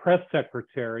future press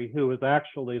secretary, who is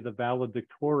actually the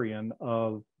valedictorian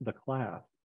of the class.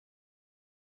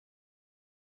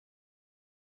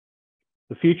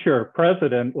 The future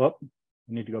president, whoop, I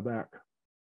need to go back.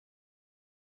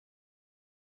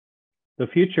 The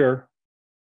future,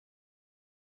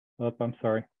 oh, I'm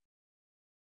sorry.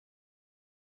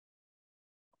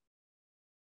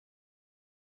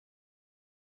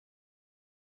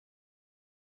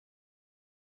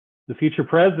 The future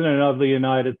president of the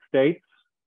United States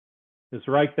is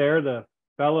right there, the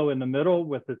fellow in the middle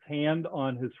with his hand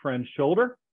on his friend's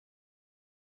shoulder.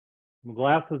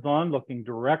 Glasses on, looking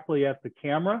directly at the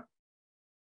camera.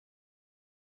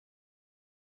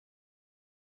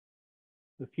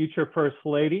 The future First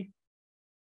Lady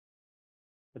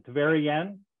at the very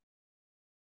end,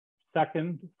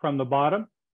 second from the bottom,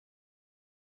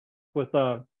 with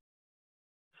a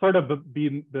sort of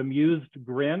bemused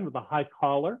grin with a high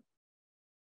collar,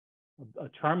 a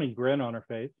charming grin on her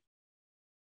face.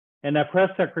 And that press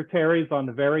secretary is on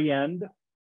the very end,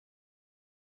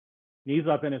 knees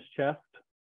up in his chest.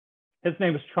 His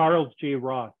name is Charles G.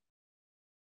 Ross.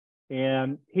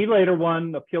 And he later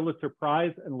won the Pulitzer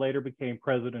Prize and later became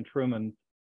President Truman's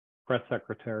press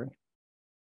secretary.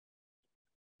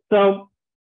 So,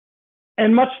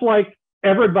 and much like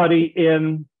everybody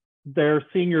in their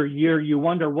senior year, you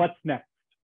wonder what's next?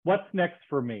 What's next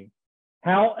for me?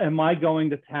 How am I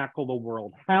going to tackle the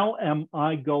world? How am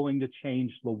I going to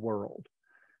change the world?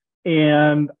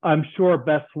 And I'm sure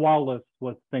Bess Wallace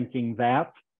was thinking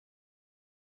that.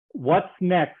 What's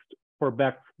next for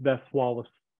Bess Wallace?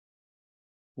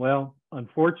 Well,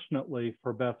 unfortunately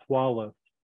for Bess Wallace,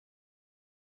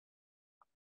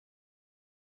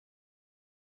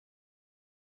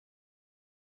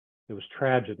 it was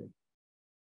tragedy.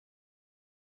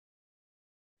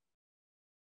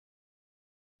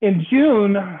 In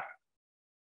June of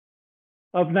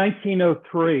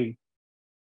 1903,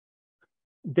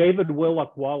 David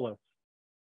Willock Wallace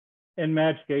and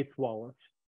Madge Gates Wallace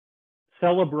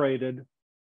celebrated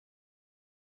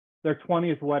their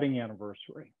 20th wedding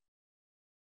anniversary.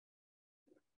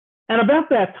 And about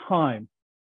that time,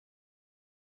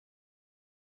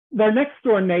 their next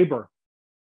door neighbor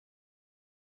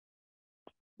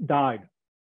died.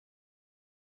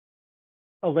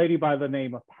 A lady by the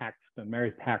name of Paxton,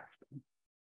 Mary Paxton.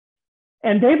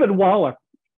 And David Willock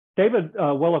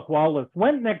Wallace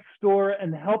went next door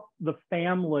and helped the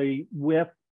family with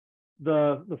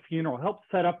the funeral, helped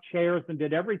set up chairs and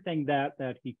did everything that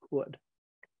he could.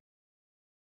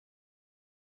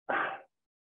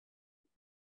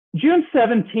 June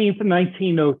 17th,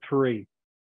 1903.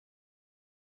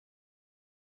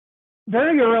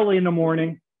 Very early in the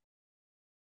morning,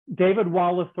 David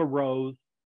Wallace arose.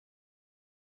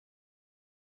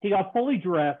 He got fully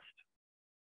dressed.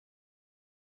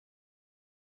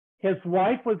 His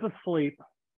wife was asleep.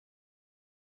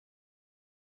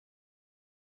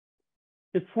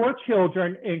 His 4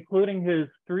 children, including his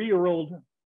 3-year-old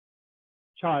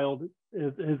child,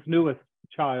 his newest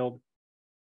child,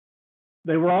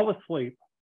 they were all asleep.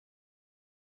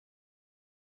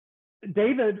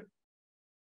 David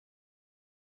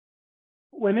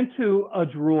went into a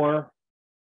drawer,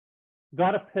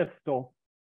 got a pistol,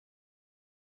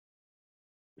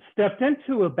 stepped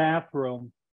into a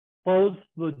bathroom, closed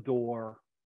the door,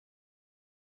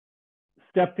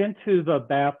 stepped into the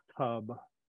bathtub,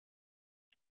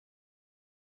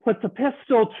 put the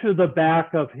pistol to the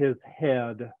back of his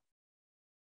head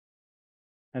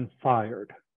and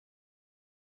fired.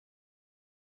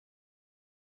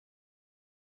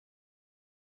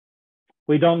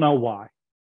 We don't know why.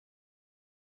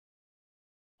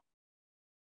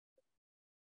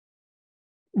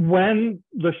 When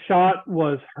the shot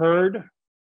was heard,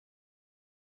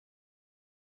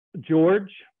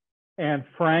 George and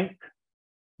Frank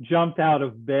jumped out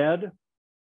of bed,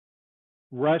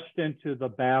 rushed into the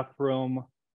bathroom,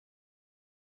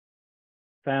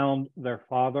 found their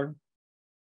father.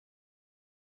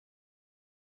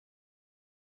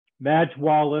 Madge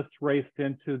Wallace raced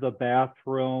into the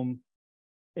bathroom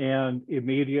and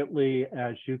immediately,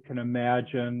 as you can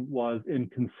imagine, was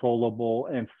inconsolable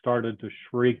and started to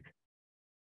shriek.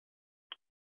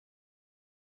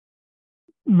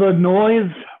 The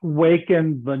noise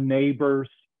wakened the neighbors.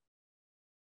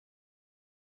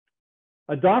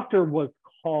 A doctor was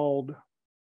called.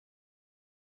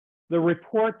 The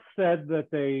report said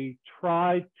that they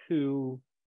tried to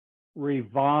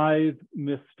revive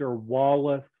Mr.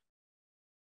 Wallace.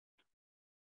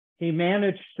 He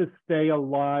managed to stay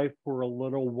alive for a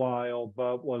little while,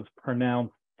 but was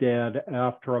pronounced dead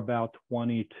after about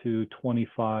 20 to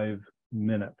 25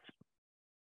 minutes.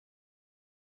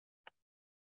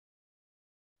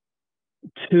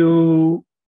 To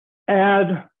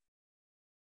add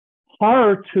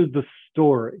horror to the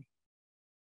story,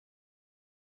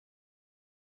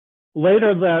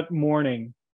 later that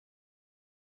morning,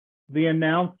 the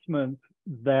announcement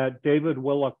that David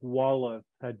Willock Wallace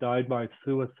had died by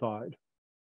suicide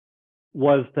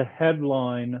was the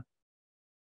headline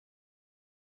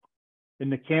in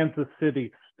the Kansas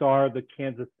City Star, the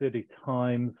Kansas City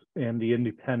Times, and the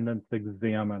Independent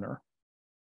Examiner.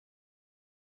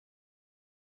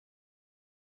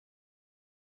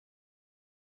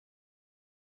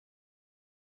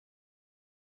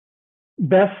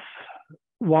 Bess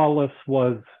Wallace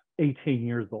was 18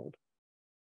 years old.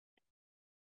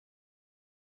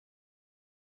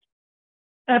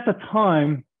 At the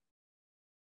time,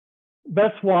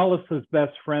 Bess Wallace's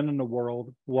best friend in the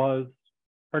world was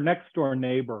her next door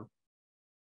neighbor,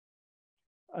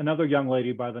 another young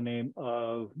lady by the name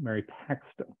of Mary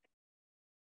Paxton.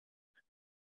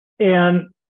 And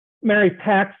Mary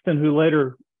Paxton, who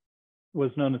later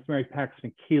was known as Mary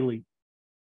Paxton Keeley,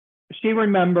 she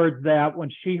remembered that when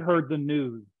she heard the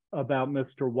news about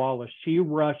Mr. Wallace, she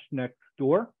rushed next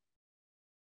door.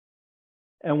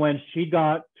 And when she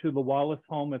got to the Wallace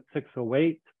home at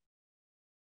 608,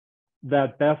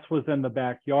 that Bess was in the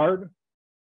backyard.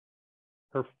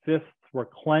 Her fists were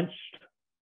clenched,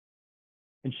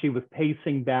 and she was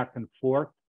pacing back and forth.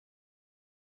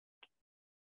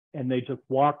 And they just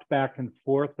walked back and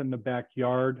forth in the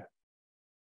backyard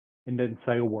and didn't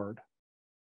say a word.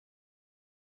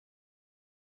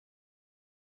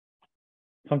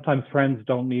 Sometimes friends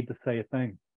don't need to say a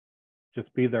thing.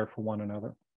 Just be there for one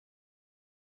another.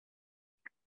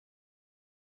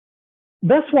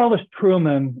 Bess Wallace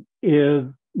Truman is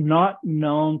not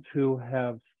known to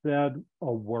have said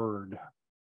a word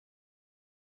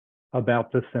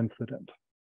about this incident.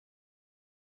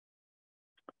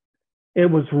 It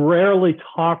was rarely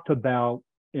talked about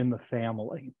in the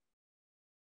family.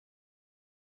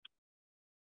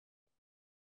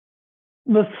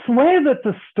 The way that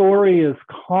the story is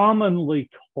commonly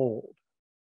told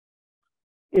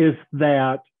is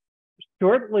that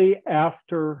shortly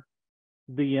after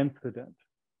the incident,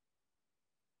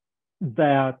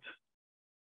 that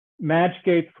Madge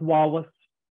Gates Wallace,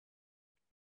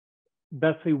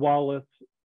 Bessie Wallace,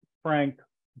 Frank,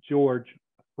 George,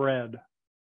 Fred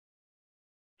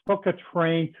took a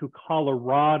train to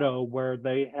Colorado where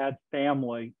they had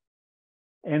family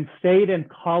and stayed in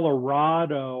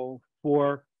Colorado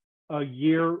for a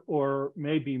year or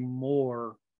maybe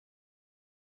more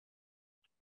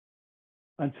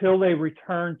until they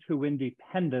returned to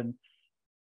Independence.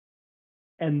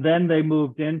 And then they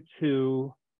moved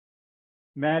into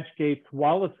Madge Gates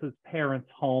Wallace's parents'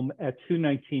 home at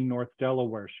 219 North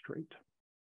Delaware Street.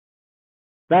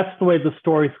 That's the way the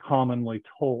story is commonly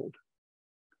told.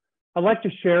 I'd like to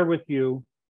share with you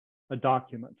a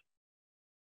document.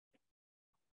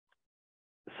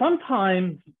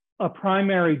 Sometimes a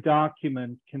primary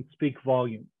document can speak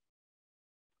volumes.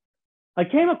 I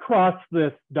came across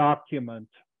this document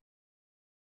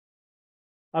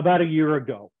about a year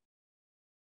ago.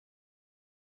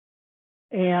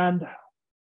 And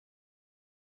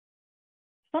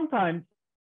sometimes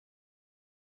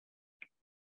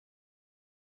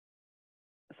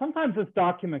this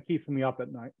document keeps me up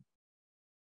at night.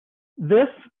 This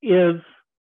is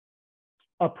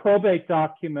a probate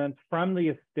document from the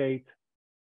estate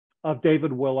of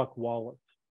David Willock Wallace.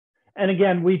 And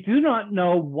again, we do not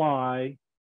know why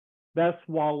Bess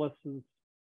Wallace's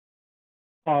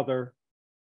father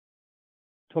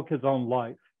took his own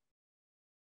life,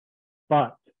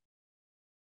 but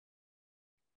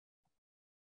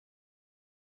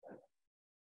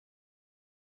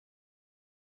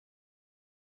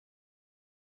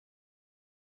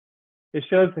it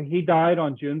shows that he died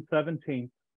on June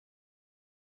 17th.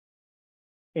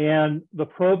 And the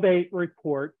probate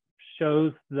report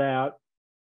shows that,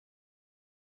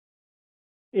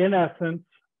 in essence,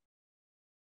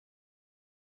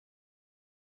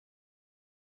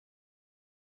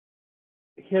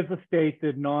 his estate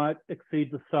did not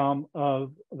exceed the sum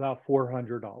of about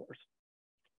 $400.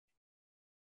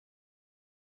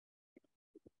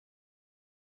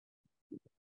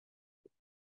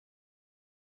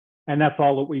 And that's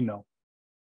all that we know.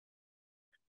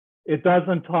 It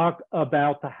doesn't talk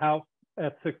about the house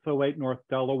at 608 North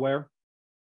Delaware.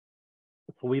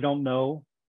 So we don't know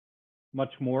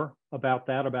much more about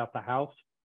that, about the house.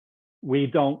 We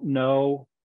don't know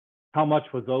how much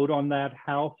was owed on that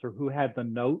house or who had the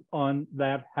note on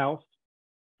that house.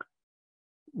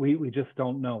 We just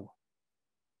don't know.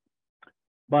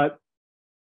 But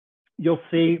you'll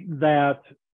see that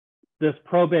this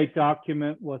probate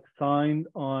document was signed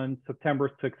on September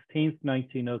 16th,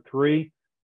 1903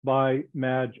 by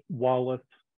Madge Wallace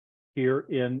here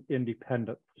in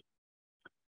Independence.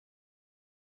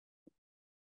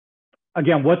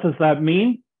 Again, what does that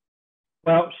mean?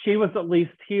 Well, she was at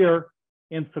least here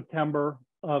in September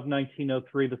of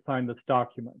 1903 to sign this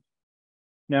document.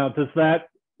 Now, does that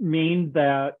mean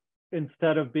that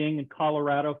instead of being in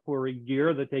Colorado for a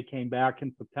year, that they came back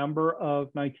in September of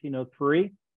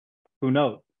 1903? Who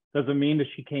knows? Does it mean that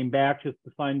she came back just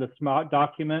to sign this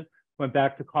document, went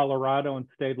back to Colorado and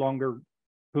stayed longer?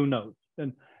 Who knows?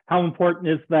 And how important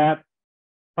is that?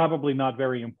 Probably not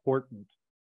very important.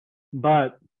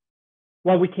 But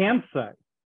what we can say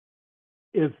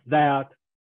is that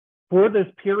for this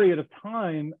period of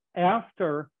time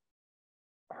after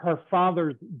her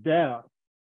father's death,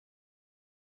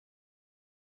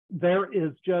 there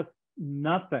is just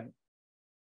nothing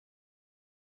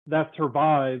that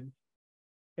survives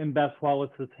in Bess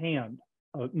Wallace's hand.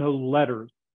 No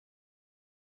letters,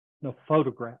 no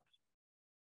photographs,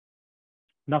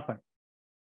 nothing.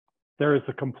 There is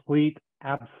a complete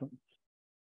absence.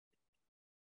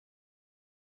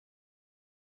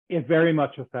 It very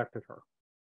much affected her.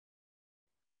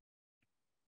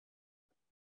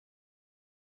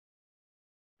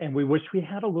 And we wish we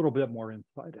had a little bit more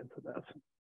insight into this.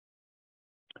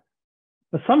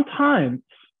 But sometimes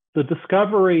the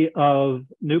discovery of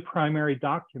new primary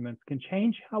documents can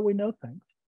change how we know things.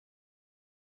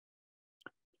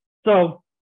 So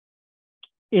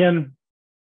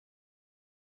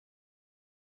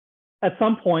at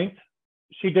some point,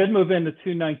 she did move into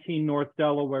 219 North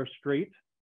Delaware Street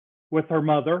with her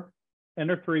mother and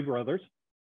her three brothers,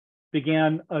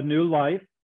 began a new life,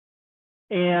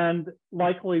 and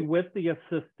likely with the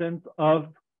assistance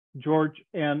of George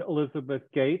and Elizabeth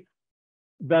Gates,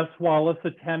 Bess Wallace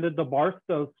attended the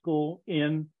Barstow School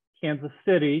in Kansas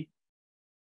City,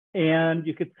 and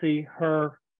you could see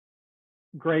her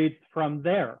grades from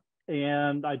there.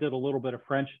 And I did a little bit of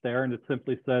French there, and it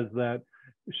simply says that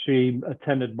she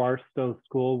attended Barstow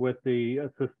School with the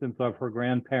assistance of her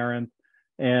grandparents.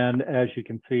 And as you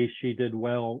can see, she did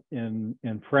well in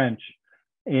French.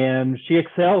 And she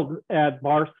excelled at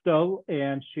Barstow,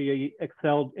 and she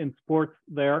excelled in sports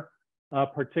there,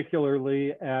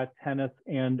 particularly at tennis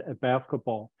and at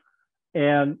basketball.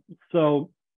 And so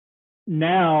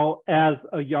now, as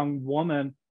a young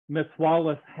woman, Miss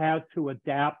Wallace had to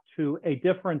adapt to a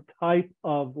different type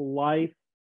of life,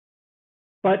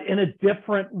 but in a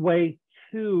different way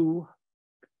too,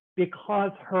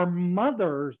 because her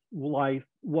mother's life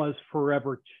was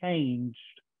forever changed.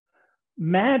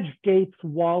 Madge Gates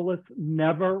Wallace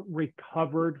never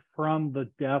recovered from the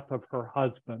death of her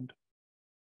husband,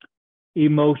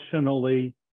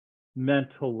 emotionally,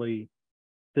 mentally,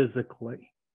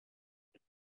 physically.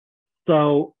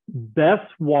 So Bess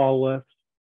Wallace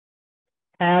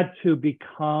had to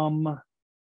become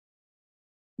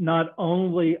not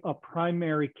only a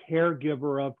primary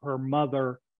caregiver of her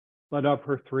mother, but of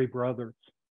her three brothers.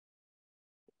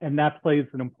 And that plays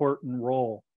an important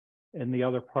role in the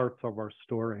other parts of our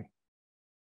story.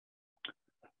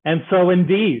 And so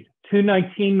indeed,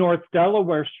 219 North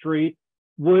Delaware Street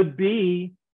would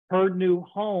be her new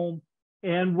home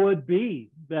and would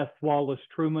be Bess Wallace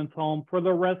Truman's home for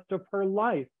the rest of her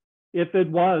life, if it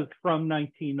was from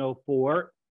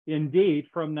 1904, indeed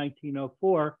from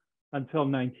 1904 until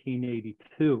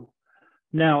 1982.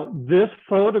 Now, this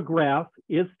photograph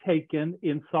is taken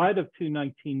inside of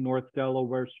 219 North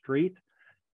Delaware Street,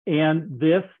 and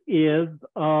this is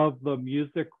of the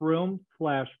music room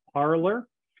 / parlor.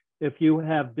 If you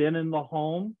have been in the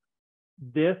home,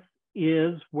 this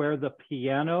is where the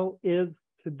piano is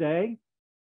today.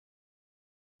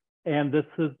 And this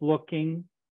is looking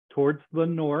towards the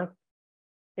north.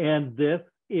 And this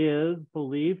is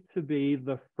believed to be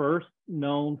the first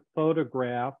known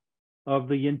photograph of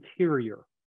the interior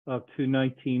of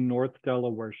 219 North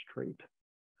Delaware Street.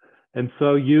 And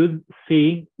so you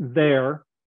see there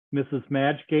Mrs.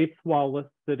 Madge Gates Wallace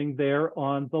sitting there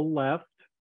on the left.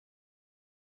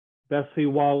 Bessie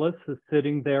Wallace is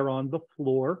sitting there on the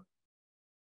floor.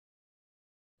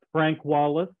 Frank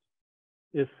Wallace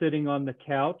is sitting on the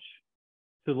couch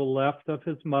to the left of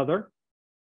his mother.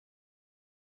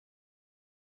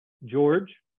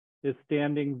 George is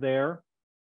standing there.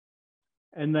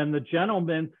 And then the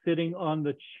gentleman sitting on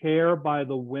the chair by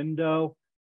the window,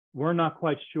 we're not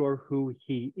quite sure who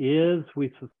he is.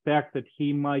 We suspect that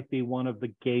he might be one of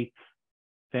the Gates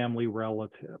family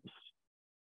relatives.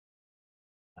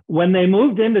 When they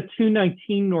moved into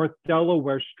 219 North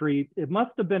Delaware Street, it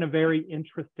must have been a very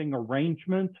interesting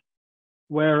arrangement,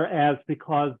 whereas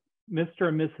because Mr.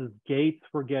 and Mrs. Gates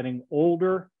were getting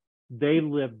older, they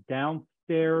lived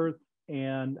downstairs,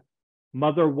 and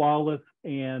Mother Wallace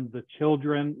and the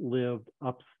children lived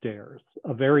upstairs.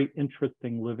 A very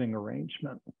interesting living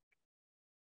arrangement.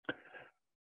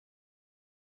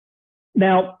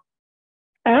 Now,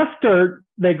 after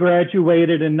they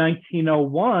graduated in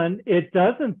 1901, it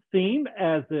doesn't seem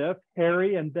as if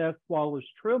Harry and Bess Wallace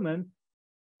Truman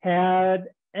had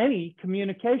any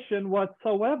communication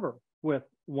whatsoever with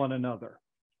one another.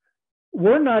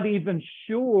 We're not even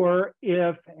sure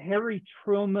if Harry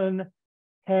Truman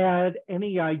had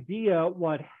any idea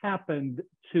what happened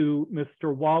to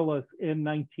Mr. Wallace in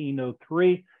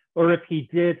 1903, or if he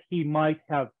did, he might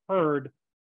have heard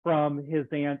from his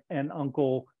aunt and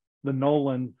uncle, the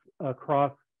Nolans,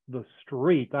 across the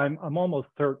street. I'm almost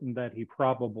certain that he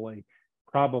probably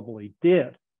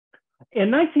did. In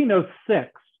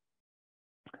 1906,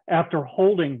 after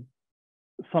holding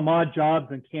some odd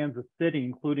jobs in Kansas City,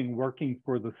 including working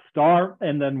for the Star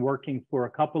and then working for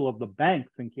a couple of the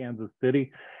banks in Kansas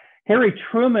City, Harry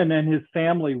Truman and his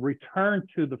family returned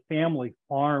to the family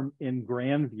farm in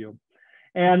Grandview.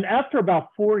 And after about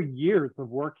 4 years of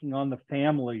working on the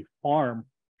family farm,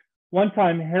 one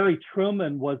time Harry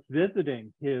Truman was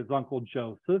visiting his Uncle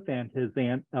Joseph and his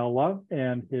Aunt Ella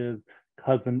and his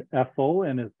cousin Ethel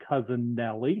and his cousin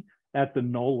Nellie at the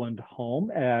Noland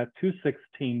home at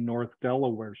 216 North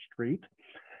Delaware Street.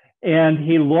 And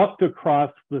he looked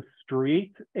across the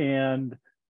street and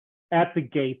at the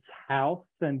Gates house,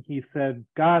 and he said,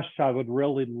 gosh, I would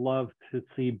really love to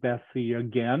see Bessie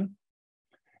again.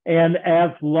 And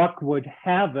as luck would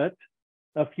have it,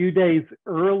 a few days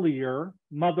earlier,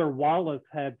 Mother Wallace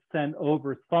had sent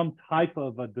over some type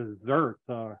of a dessert,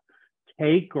 a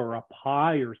cake or a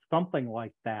pie or something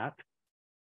like that.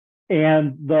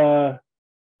 And the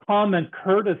common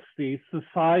courtesy,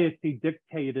 society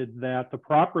dictated that the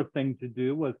proper thing to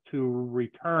do was to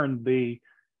return the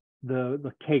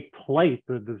cake plate,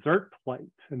 the dessert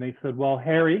plate. And they said, well,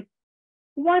 Harry,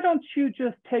 why don't you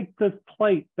just take this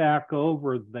plate back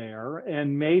over there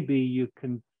and maybe you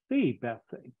can see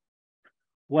Bessie?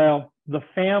 Well, the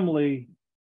family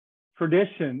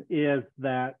tradition is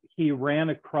that he ran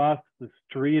across the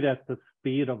street at the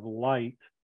speed of light.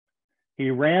 He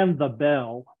rang the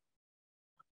bell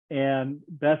and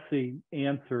Bessie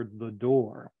answered the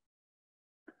door.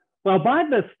 Well, by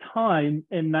this time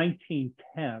in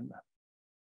 1910,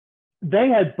 they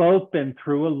had both been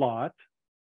through a lot.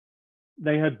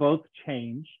 They had both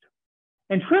changed.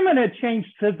 And Truman had changed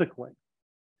physically.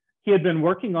 He had been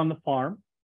working on the farm.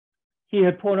 He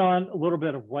had put on a little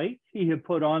bit of weight. He had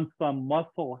put on some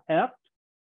muscle heft.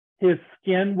 His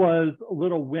skin was a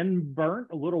little wind burnt,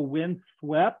 a little wind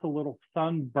swept, a little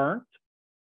sunburnt.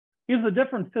 He was a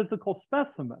different physical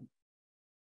specimen.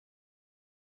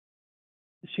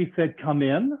 She said, come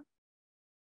in.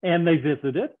 And they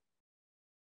visited.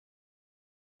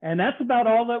 And that's about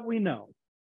all that we know.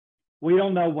 We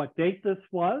don't know what date this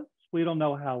was. We don't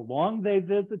know how long they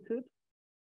visited.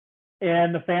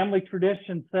 And the family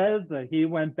tradition says that he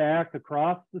went back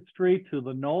across the street to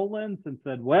the Nolans and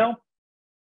said, well,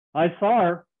 I saw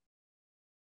her.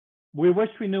 We wish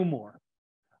we knew more.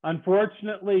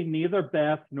 Unfortunately, neither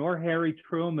Bess nor Harry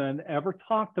Truman ever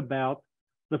talked about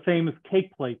the famous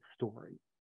cake plate story.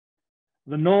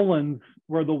 The Nolans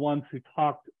were the ones who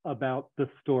talked about the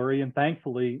story, and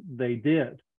thankfully they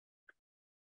did.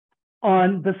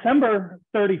 On December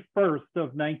 31st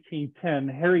of 1910,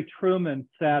 Harry Truman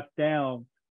sat down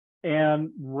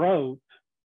and wrote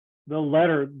the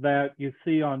letter that you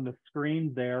see on the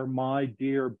screen there, "My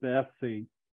Dear Bessie."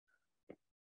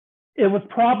 It was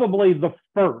probably the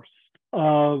first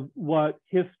of what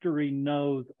history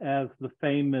knows as the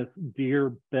famous Dear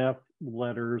Bess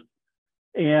letters.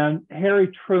 And Harry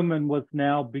Truman was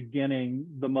now beginning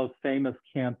the most famous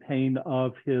campaign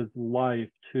of his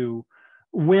life to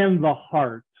win the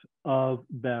heart of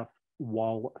Bess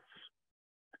Wallace.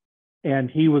 And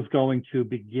he was going to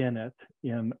begin it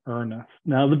in earnest.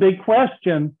 Now, the big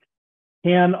question,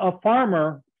 can a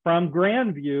farmer from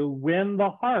Grandview win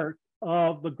the heart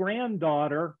of the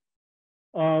granddaughter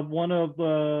of one of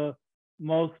the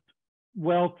most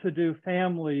well-to-do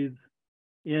families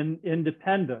in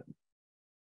Independence?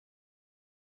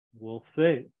 We'll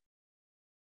see.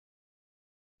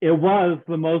 It was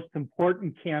the most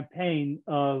important campaign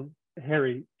of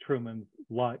Harry Truman's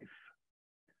life.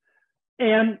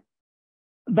 And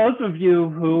those of you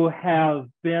who have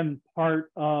been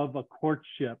part of a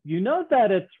courtship, you know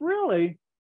that it's really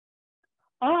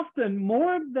often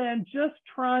more than just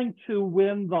trying to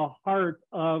win the heart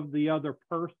of the other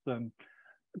person.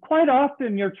 Quite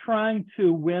often you're trying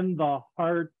to win the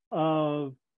heart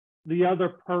of the other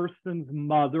person's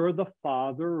mother or the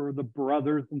father or the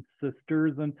brothers and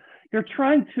sisters, and you're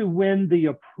trying to win the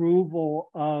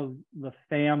approval of the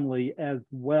family as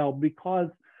well, because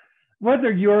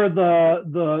whether you're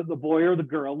the boy or the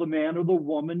girl, the man or the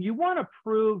woman, you want to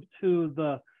prove to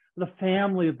the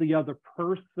family of the other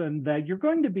person that you're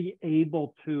going to be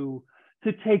able to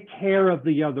take care of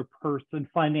the other person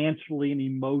financially and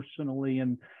emotionally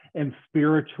and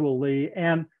spiritually.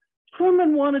 And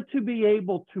Truman wanted to be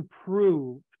able to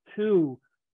prove to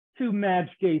Madge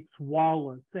Gates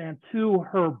Wallace and to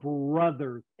her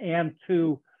brothers and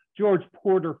to George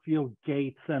Porterfield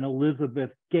Gates and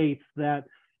Elizabeth Gates that,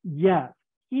 yes,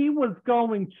 he was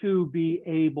going to be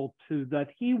able to, that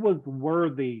he was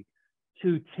worthy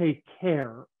to take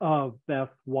care of Bess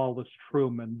Wallace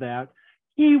Truman, that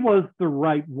he was the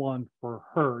right one for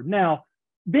her. Now,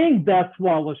 being Bess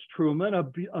Wallace Truman,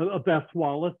 a Bess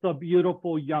Wallace, a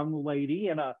beautiful young lady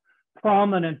in a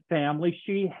prominent family,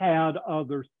 she had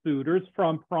other suitors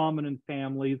from prominent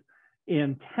families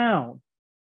in town.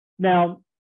 Now,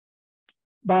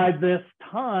 by this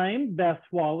time, Bess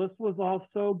Wallace was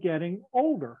also getting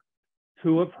older.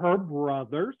 Two of her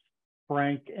brothers,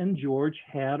 Frank and George,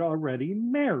 had already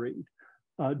married.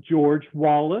 George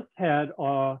Wallace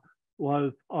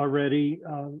was already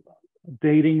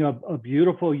dating a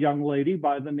beautiful young lady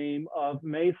by the name of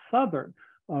May Southern.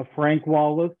 Frank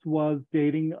Wallace was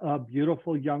dating a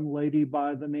beautiful young lady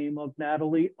by the name of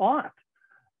Natalie Ott.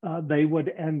 They would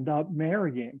end up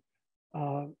marrying.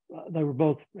 They were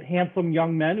both handsome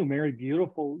young men who married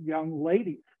beautiful young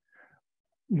ladies.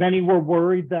 Many were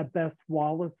worried that Bess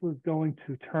Wallace was going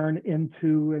to turn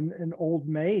into an old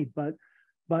maid, but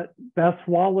Bess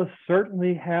Wallace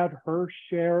certainly had her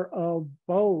share of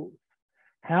beaux.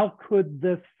 How could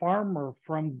this farmer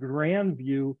from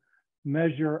Grandview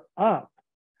measure up?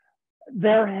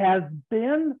 There has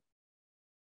been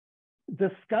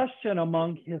discussion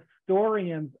among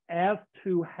historians as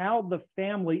to how the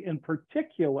family, in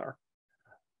particular,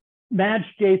 Madge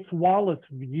Gates Wallace,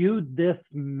 viewed this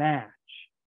match.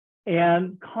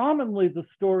 And commonly the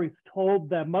story's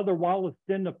told that Mother Wallace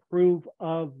didn't approve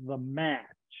of the match.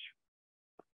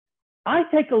 I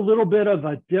take a little bit of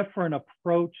a different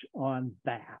approach on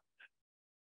that.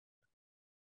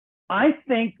 I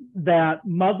think that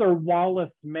Mother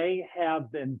Wallace may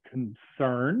have been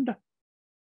concerned,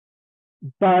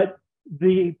 but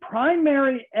the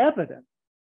primary evidence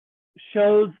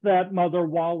shows that Mother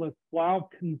Wallace,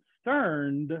 while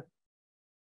concerned,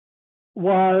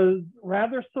 was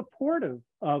rather supportive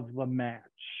of the match.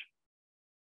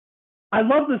 I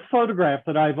love this photograph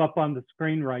that I have up on the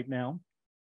screen right now.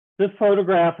 This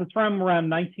photograph is from around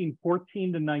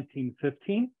 1914 to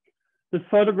 1915. This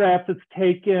photograph is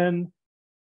taken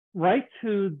right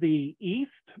to the east,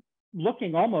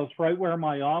 looking almost right where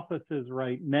my office is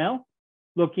right now,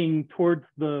 looking towards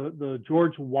the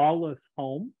George Wallace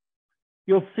home.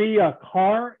 You'll see a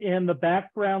car in the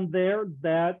background there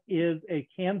that is a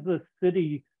Kansas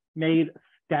City-made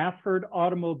Stafford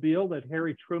automobile that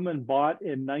Harry Truman bought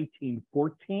in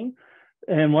 1914.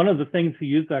 And one of the things he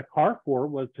used that car for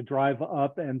was to drive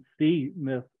up and see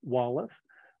Miss Wallace.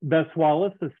 Bess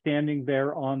Wallace is standing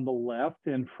there on the left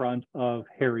in front of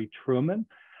Harry Truman.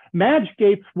 Madge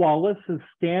Gates Wallace is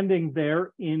standing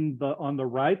there on the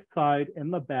right side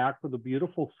in the back with a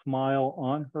beautiful smile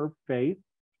on her face.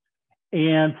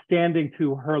 And standing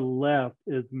to her left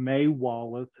is May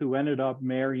Wallace, who ended up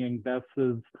marrying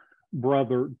Bess's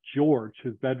brother, George,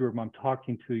 whose bedroom I'm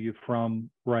talking to you from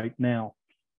right now.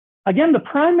 Again, the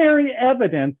primary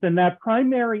evidence, and that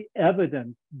primary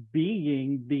evidence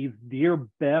being these Dear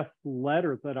Bess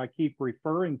letters that I keep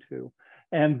referring to,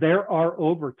 and there are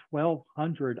over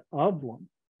 1,200 of them.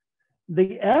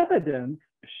 The evidence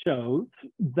shows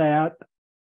that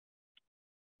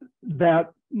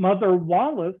Mother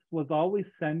Wallace was always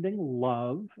sending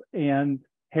love, and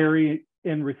Harry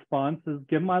in response is,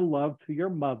 give my love to your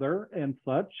mother and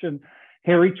such. And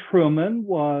Harry Truman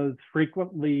was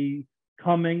frequently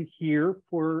coming here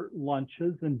for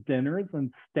lunches and dinners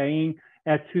and staying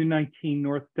at 219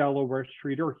 North Delaware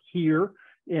Street, or here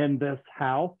in this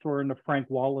house or in the Frank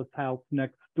Wallace house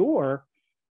next door.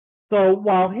 So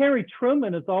while Harry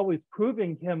Truman is always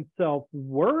proving himself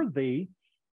worthy,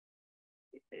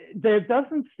 there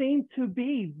doesn't seem to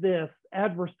be this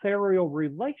adversarial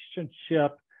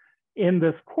relationship in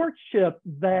this courtship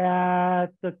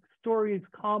that the story is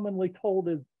commonly told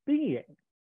as being.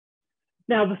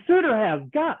 Now, the suitor has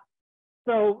guts.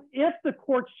 So if the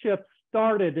courtship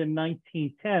started in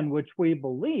 1910, which we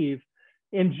believe,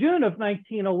 in June of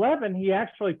 1911, he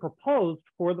actually proposed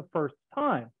for the first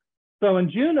time. So in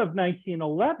June of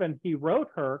 1911, he wrote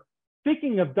her,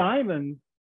 speaking of diamonds,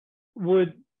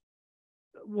 would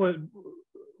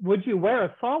you wear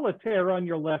a solitaire on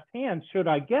your left hand should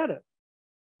I get it?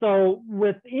 So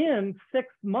within 6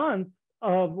 months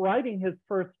of writing his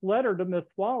first letter to Miss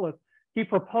Wallace, he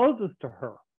proposes to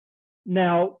her.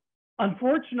 Now,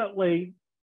 unfortunately,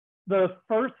 the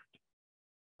first,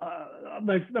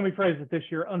 let me phrase it this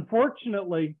year.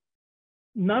 Unfortunately,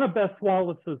 none of Bess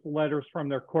Wallace's letters from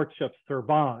their courtship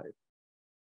survive.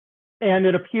 And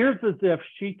it appears as if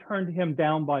she turned him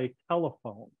down by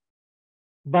telephone.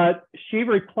 But he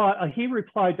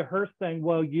replied to her saying,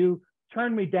 well, you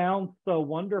turned me down so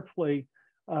wonderfully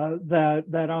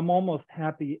that I'm almost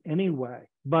happy anyway.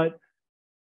 But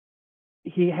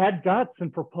he had guts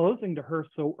in proposing to her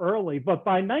so early. But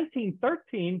by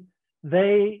 1913,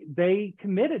 they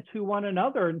committed to one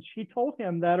another. And she told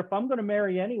him that if I'm going to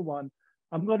marry anyone,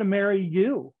 I'm going to marry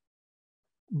you.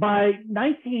 By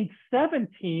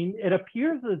 1917, it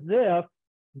appears as if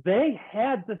they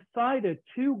had decided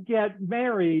to get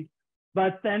married,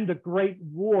 but then the Great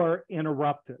War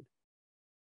interrupted.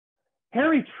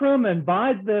 Harry Truman,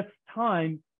 by this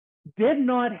time, did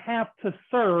not have to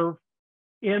serve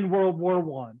in World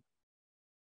War I.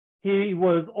 He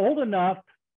was old enough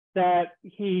that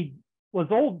he was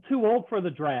too old for the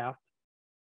draft.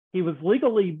 He was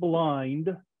legally blind.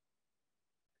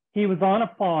 He was on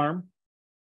a farm.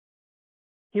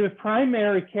 He was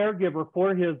primary caregiver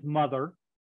for his mother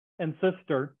and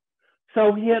sister.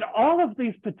 So he had all of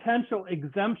these potential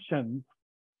exemptions,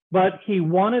 but he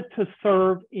wanted to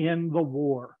serve in the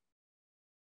war.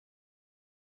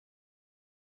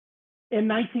 In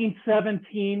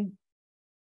 1917,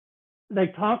 they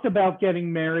talked about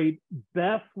getting married.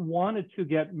 Bess wanted to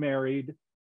get married,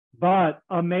 but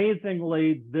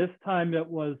amazingly, this time it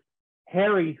was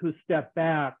Harry who stepped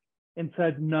back and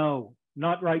said, no,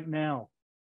 not right now.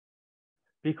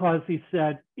 Because he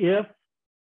said, if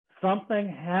something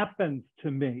happens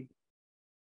to me,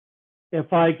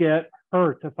 if I get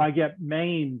hurt, if I get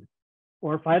maimed,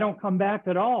 or if I don't come back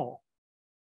at all,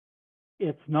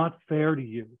 it's not fair to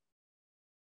you.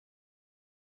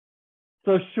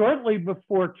 So shortly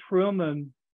before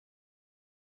Truman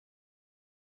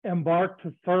embarked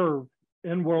to serve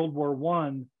in World War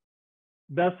I,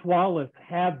 Bess Wallace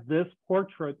had this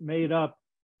portrait made up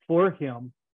for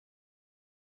him.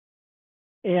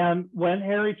 And when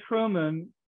Harry Truman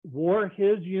wore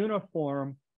his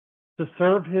uniform to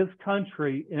serve his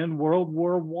country in World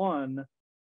War I,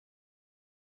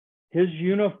 his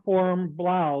uniform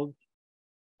blouse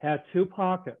had two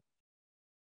pockets.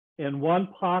 In one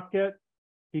pocket,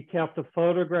 he kept a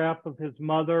photograph of his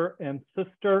mother and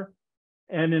sister,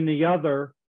 and in the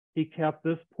other, he kept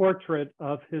this portrait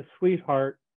of his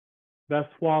sweetheart, Bess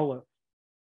Wallace.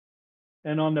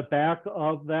 And on the back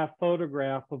of that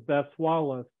photograph of Bess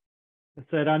Wallace, it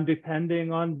said, I'm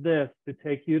depending on this to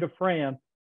take you to France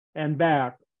and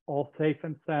back, all safe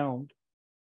and sound.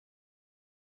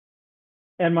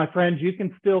 And my friends, you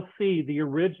can still see the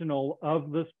original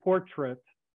of this portrait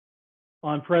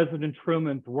on President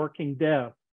Truman's working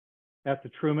desk at the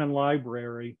Truman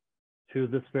Library to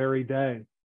this very day.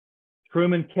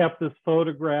 Truman kept this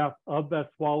photograph of Bess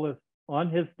Wallace on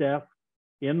his desk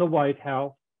in the White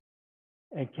House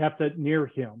and kept it near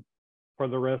him for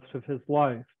the rest of his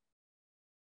life.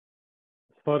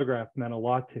 This photograph meant a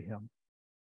lot to him.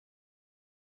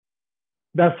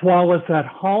 Bess Wallace at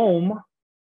home,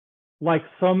 like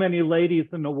so many ladies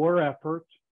in the war effort,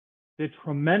 did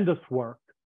tremendous work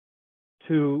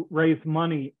to raise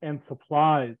money and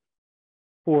supplies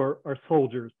for our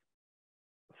soldiers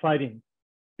fighting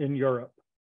in Europe.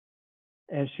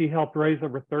 And she helped raise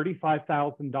over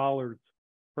 $35,000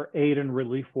 for aid and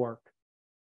relief work.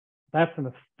 That's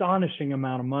an astonishing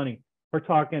amount of money. We're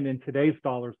talking in today's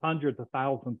dollars, hundreds of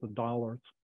thousands of dollars.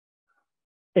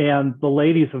 And the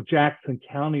ladies of Jackson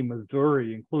County,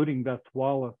 Missouri, including Bess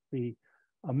Wallace, the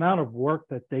amount of work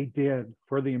that they did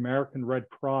for the American Red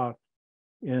Cross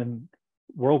in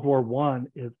World War I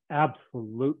is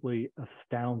absolutely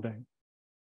astounding.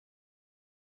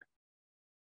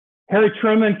 Harry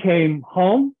Truman came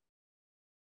home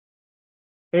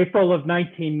April of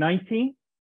 1919.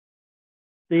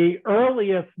 The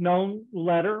earliest known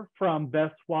letter from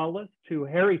Bess Wallace to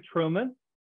Harry Truman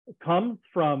comes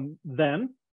from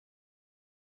then.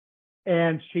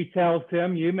 And she tells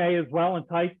him, you may as well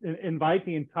invite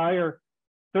the entire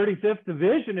 35th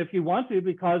Division if you want to,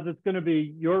 because it's going to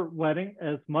be your wedding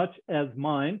as much as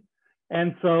mine.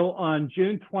 And so on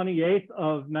June 28th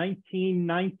of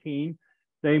 1919,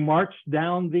 they marched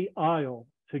down the aisle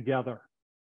together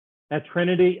at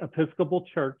Trinity Episcopal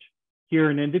Church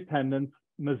here in Independence,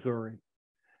 Missouri.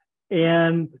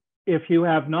 And if you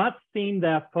have not seen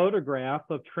that photograph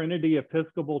of Trinity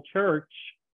Episcopal Church,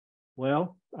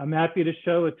 well, I'm happy to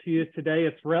show it to you today.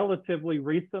 It's relatively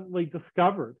recently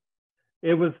discovered.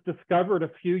 It was discovered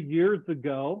a few years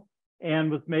ago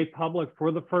and was made public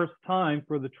for the first time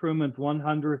for the Truman's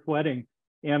 100th wedding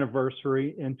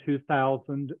anniversary in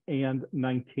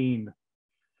 2019.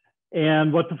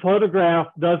 And what the photograph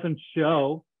doesn't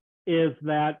show is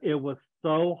that it was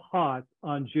so hot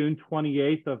on June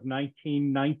 28th of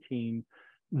 1919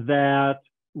 that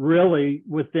really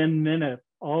within minutes,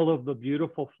 all of the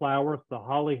beautiful flowers, the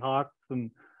hollyhocks and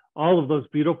all of those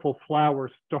beautiful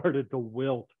flowers started to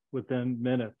wilt within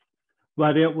minutes.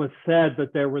 But it was said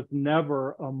that there was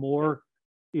never a more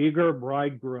eager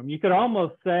bridegroom. You could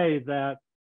almost say that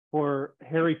for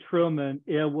Harry Truman,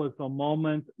 it was a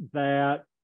moment that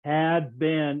had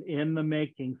been in the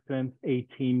making since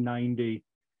 1890.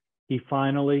 He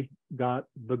finally got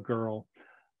the girl.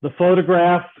 The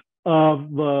photograph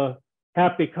of the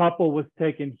happy couple was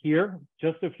taken here,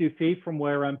 just a few feet from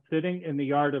where I'm sitting in the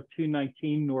yard of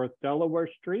 219 North Delaware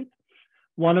Street.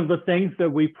 One of the things that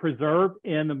we preserve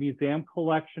in the museum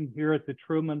collection here at the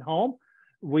Truman home,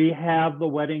 we have the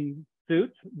wedding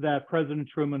suit that President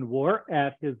Truman wore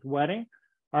at his wedding.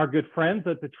 Our good friends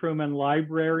at the Truman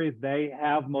Library, they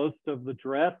have most of the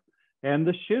dress and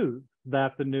the shoes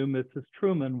that the new Mrs.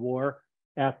 Truman wore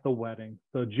at the wedding.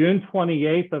 So June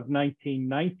 28th of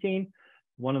 1919,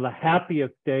 one of the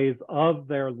happiest days of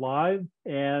their lives,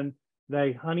 and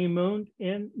they honeymooned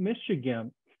in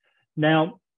Michigan.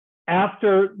 Now,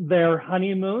 after their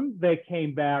honeymoon, they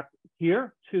came back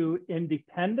here to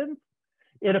Independence.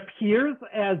 It appears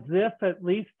as if, at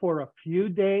least for a few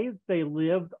days, they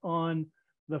lived on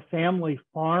the family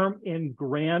farm in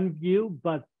Grandview,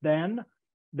 but then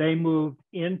they moved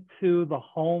into the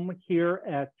home here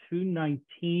at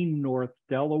 219 North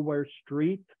Delaware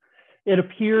Street. It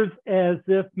appears as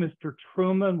if Mr.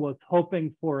 Truman was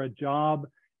hoping for a job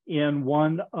in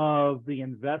one of the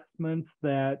investments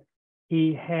that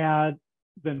he had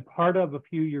been part of a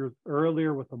few years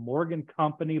earlier with the Morgan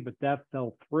Company, but that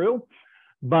fell through.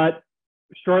 But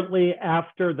shortly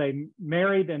after they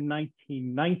married in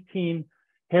 1919,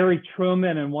 Harry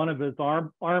Truman and one of his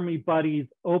Army buddies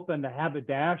opened a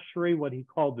haberdashery, what he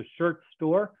called the shirt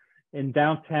store, in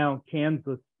downtown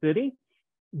Kansas City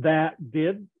that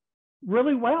did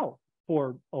really well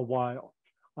for a while.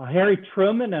 Harry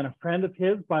Truman and a friend of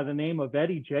his by the name of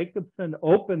Eddie Jacobson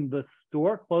opened the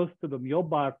store close to the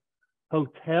Mulebach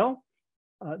Hotel,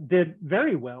 did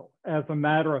very well, as a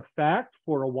matter of fact,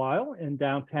 for a while in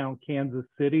downtown Kansas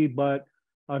City. But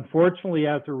unfortunately,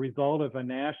 as a result of a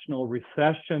national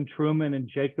recession, Truman and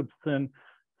Jacobson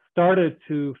started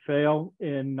to fail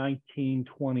in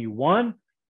 1921.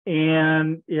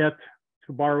 And it,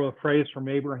 to borrow a phrase from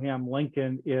Abraham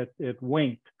Lincoln, it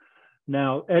winked.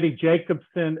 Now, Eddie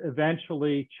Jacobson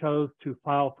eventually chose to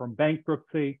file for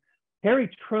bankruptcy. Harry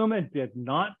Truman did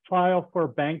not file for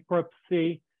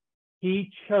bankruptcy.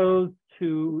 He chose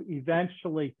to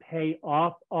eventually pay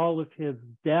off all of his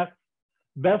debts.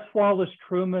 Bess Wallace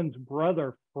Truman's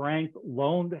brother, Frank,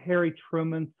 loaned Harry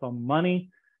Truman some money,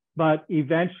 but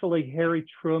eventually Harry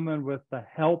Truman, with the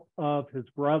help of his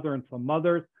brother and some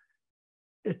others,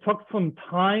 it took some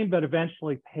time, but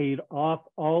eventually paid off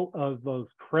all of those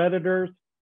creditors.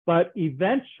 But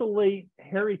eventually,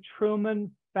 Harry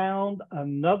Truman found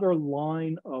another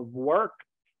line of work.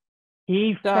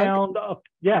 He Doug? found,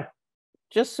 yes.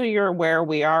 Just so you're aware,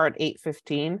 we are at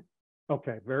 8:15.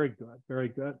 Okay, very good, very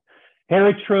good.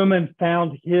 Harry Truman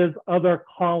found his other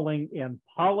calling in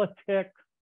politics,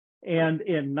 and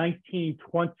in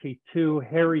 1922,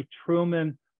 Harry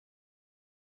Truman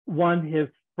won his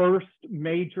first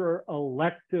major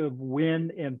elective win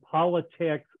in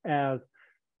politics as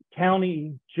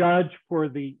county judge for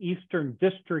the Eastern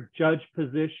District Judge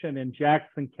position in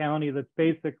Jackson County. That's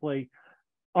basically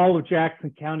all of Jackson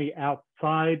County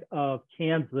outside of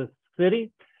Kansas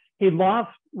City. He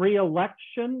lost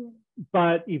re-election,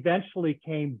 but eventually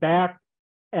came back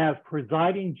as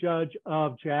presiding judge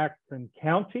of Jackson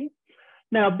County.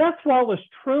 Now, Bess Wallace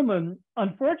Truman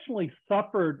unfortunately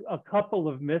suffered a couple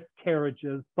of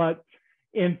miscarriages, but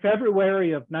in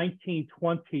February of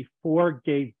 1924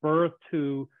 gave birth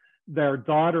to their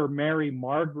daughter, Mary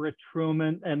Margaret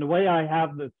Truman. And the way I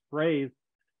have this phrase,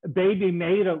 baby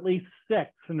made at least 6.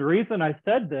 And the reason I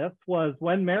said this was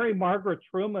when Mary Margaret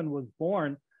Truman was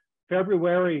born,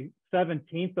 February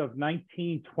 17th of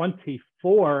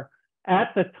 1924,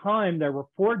 at the time, there were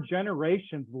 4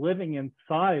 generations living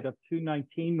inside of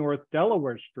 219 North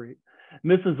Delaware Street.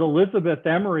 Mrs. Elizabeth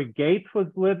Emery Gates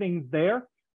was living there.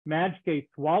 Madge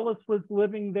Gates Wallace was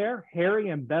living there. Harry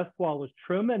and Bess Wallace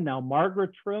Truman, now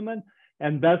Margaret Truman,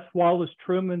 and Bess Wallace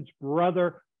Truman's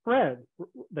brother, Fred.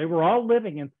 They were all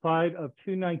living inside of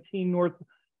 219 North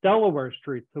Delaware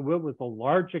Street, so it was a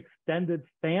large extended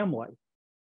family.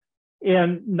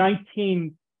 In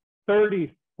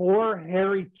 1934,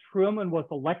 Harry Truman was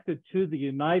elected to the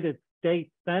United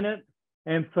States Senate,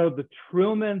 and so the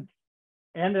Trumans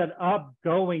ended up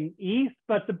going east.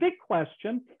 But the big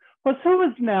question was who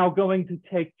is now going to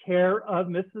take care of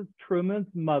Mrs.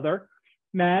 Truman's mother,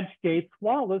 Madge Gates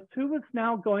Wallace, who was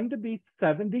now going to be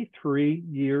 73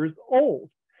 years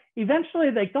old. Eventually,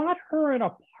 they got her an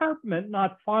apartment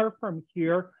not far from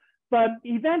here, but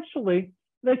eventually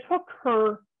they took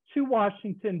her to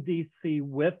Washington, D.C.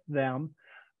 with them.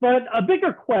 But a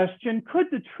bigger question, could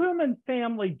the Truman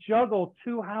family juggle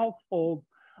 2 households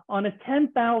on a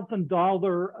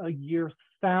 $10,000 a year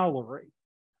salary?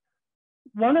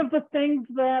 One of the things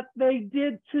that they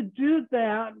did to do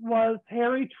that was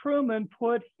Harry Truman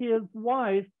put his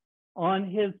wife on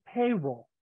his payroll.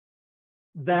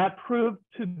 That proved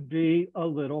to be a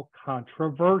little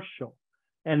controversial.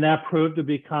 And that proved to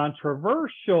be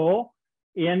controversial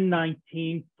in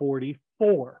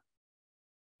 1944.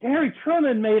 Harry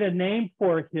Truman made a name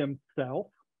for himself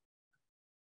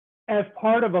as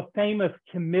part of a famous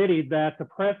committee that the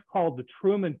press called the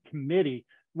Truman Committee,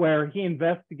 where he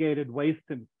investigated waste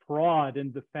and fraud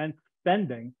in defense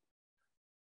spending.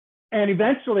 And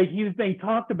eventually he was being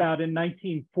talked about in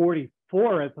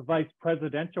 1944 as a vice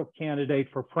presidential candidate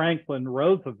for Franklin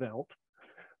Roosevelt.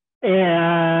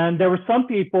 And there were some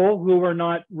people who were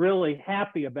not really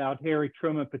happy about Harry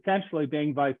Truman potentially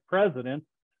being vice president.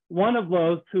 One of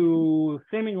those who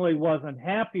seemingly wasn't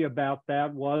happy about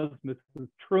that was Mrs.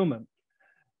 Truman.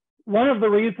 One of the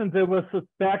reasons it was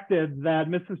suspected that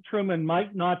Mrs. Truman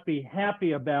might not be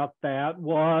happy about that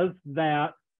was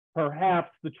that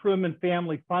perhaps the Truman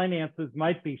family finances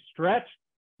might be stretched,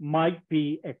 might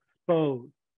be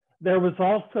exposed. There was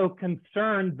also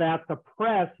concern that the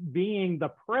press, being the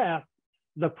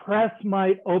press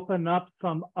might open up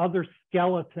some other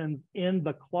skeletons in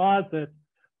the closet,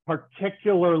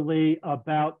 particularly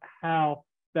about how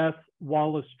Bess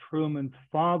Wallace Truman's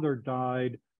father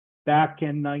died back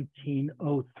in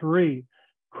 1903.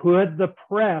 Could the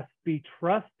press be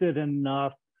trusted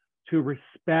enough to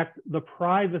respect the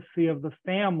privacy of the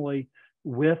family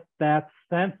with that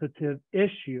sensitive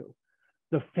issue?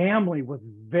 The family was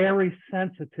very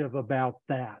sensitive about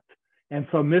that. And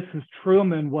so Mrs.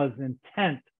 Truman was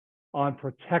intent on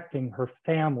protecting her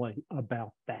family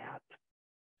about that.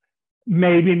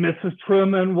 Maybe Mrs.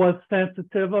 Truman was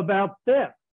sensitive about this.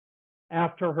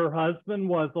 After her husband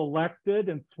was elected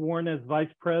and sworn as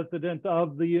vice president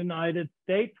of the United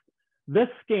States, this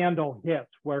scandal hit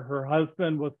where her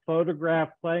husband was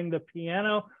photographed playing the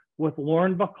piano with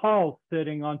Lorne Bacall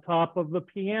sitting on top of the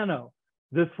piano.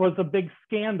 This was a big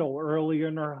scandal early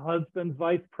in her husband's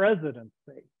vice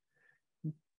presidency.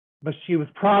 But she was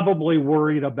probably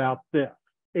worried about this.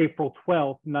 April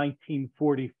 12,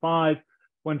 1945,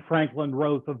 when Franklin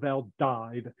Roosevelt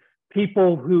died.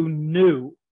 People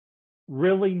who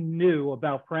really knew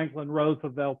about Franklin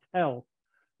Roosevelt's health,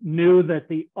 knew that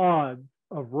the odds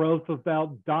of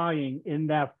Roosevelt dying in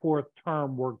that 4th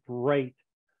term were great.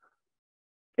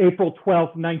 April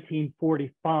 12,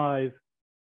 1945,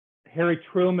 Harry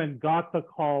Truman got the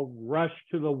call, rushed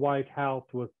to the White House,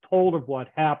 was told of what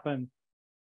happened,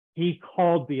 He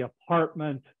called the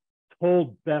apartment,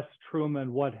 told Bess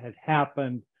Truman what had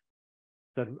happened,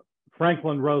 said,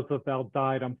 Franklin Roosevelt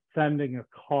died. I'm sending a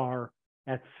car.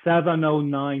 At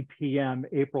 7:09 p.m.,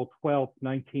 April 12th,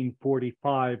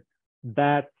 1945,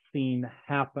 that scene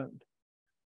happened.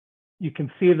 You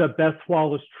can see that Bess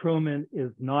Wallace Truman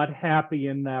is not happy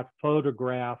in that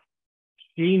photograph.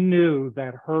 She knew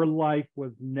that her life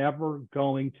was never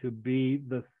going to be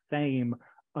the same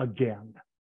again.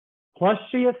 Plus,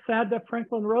 she is sad that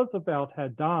Franklin Roosevelt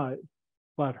had died,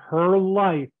 but her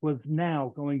life was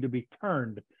now going to be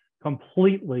turned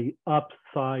completely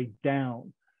upside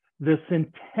down. This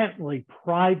intently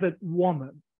private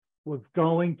woman was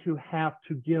going to have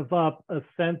to give up a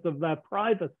sense of that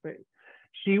privacy.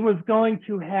 She was going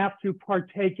to have to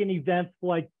partake in events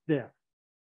like this.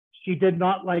 She did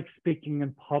not like speaking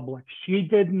in public. She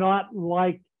did not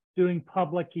like doing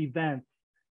public events.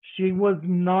 She was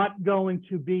not going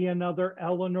to be another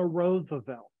Eleanor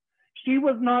Roosevelt. She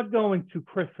was not going to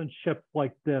christen ships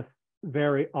like this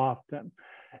very often.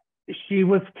 She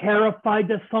was terrified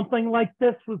that something like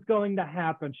this was going to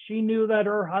happen. She knew that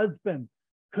her husband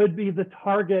could be the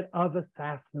target of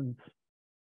assassins.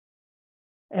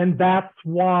 And that's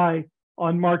why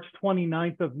on March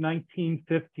 29th of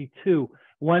 1952,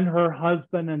 when her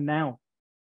husband announced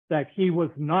that he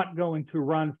was not going to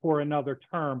run for another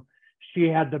term, she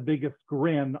had the biggest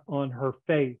grin on her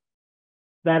face,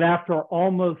 that after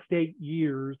almost 8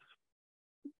 years,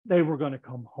 they were going to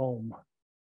come home.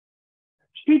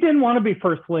 She didn't want to be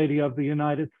First Lady of the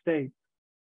United States.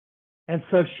 And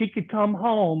so she could come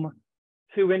home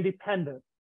to independence.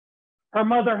 Her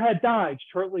mother had died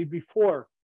shortly before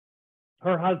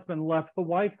her husband left the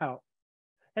White House.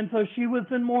 And so she was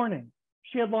in mourning.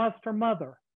 She had lost her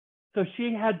mother. So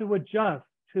she had to adjust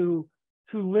to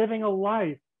living a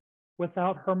life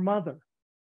without her mother.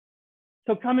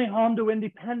 So coming home to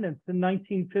independence in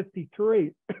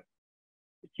 1953,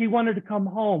 she wanted to come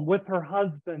home with her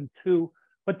husband to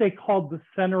what they called the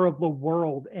center of the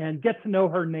world and get to know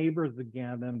her neighbors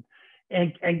again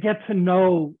and get to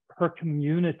know her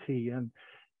community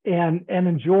and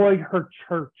enjoy her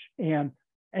church and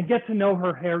get to know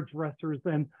her hairdressers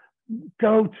and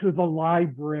go to the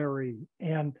library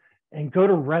and go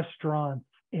to restaurants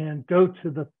and go to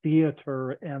the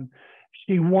theater. And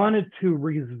she wanted to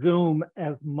resume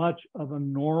as much of a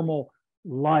normal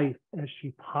life as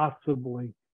she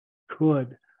possibly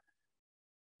could.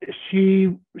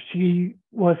 She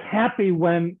was happy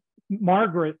when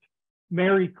Margaret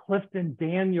married Clifton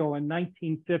Daniel in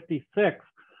 1956,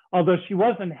 although she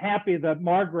wasn't happy that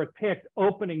Margaret picked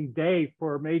opening day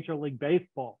for Major League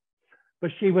Baseball.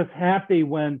 But she was happy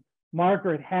when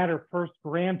Margaret had her first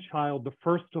grandchild, the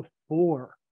first of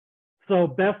 4. So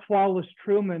Bess Wallace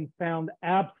Truman found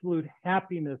absolute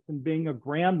happiness in being a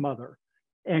grandmother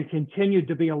and continued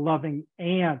to be a loving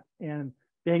aunt and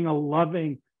being a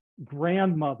loving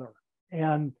grandmother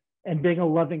and being a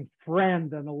loving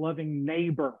friend and a loving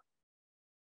neighbor.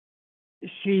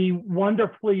 She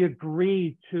wonderfully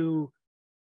agreed to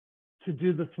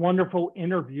do this wonderful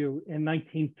interview in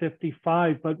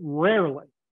 1955, but rarely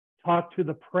talked to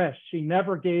the press. She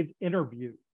never gave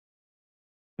interviews.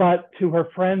 But to her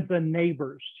friends and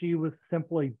neighbors, she was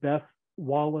simply Bess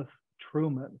Wallace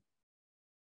Truman.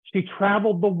 She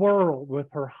traveled the world with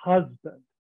her husband,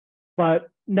 but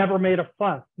never made a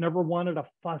fuss, never wanted a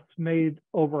fuss made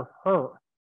over her.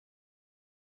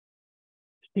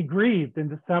 She grieved in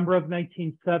December of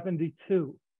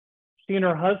 1972. She and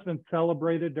her husband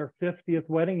celebrated their 50th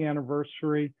wedding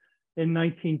anniversary in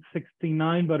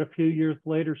 1969, but a few years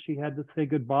later, she had to say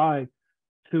goodbye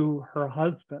to her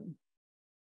husband.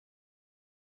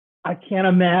 I can't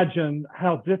imagine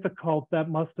how difficult that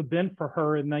must have been for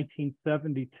her in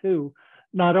 1972,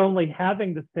 not only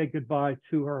having to say goodbye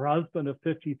to her husband of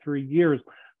 53 years,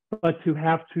 but to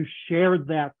have to share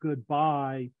that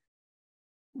goodbye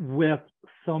with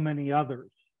so many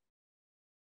others.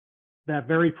 That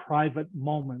very private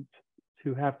moment,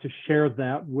 to have to share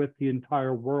that with the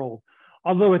entire world.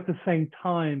 Although at the same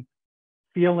time,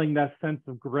 feeling that sense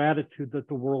of gratitude that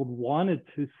the world wanted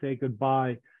to say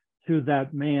goodbye to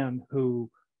that man who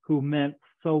meant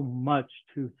so much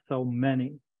to so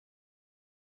many.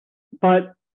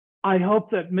 But I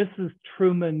hope that Mrs.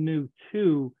 Truman knew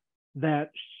too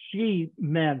that she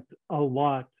meant a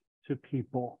lot to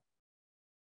people.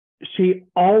 She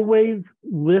always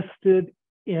listed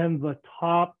in the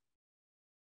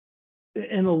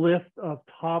list of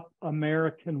top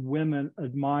American women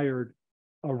admired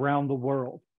around the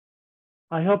world.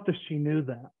 I hope that she knew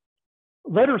that.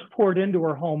 Letters poured into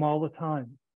her home all the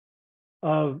time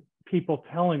of people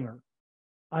telling her,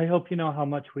 I hope you know how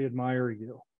much we admire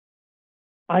you.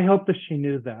 I hope that she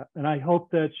knew that, and I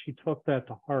hope that she took that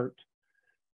to heart.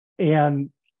 And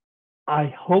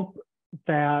I hope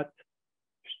that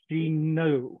she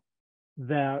knew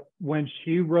that when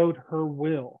she wrote her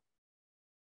will,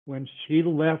 when she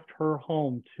left her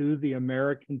home to the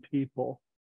American people,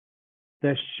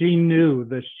 that she knew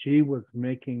that she was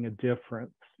making a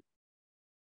difference.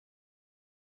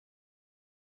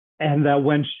 And that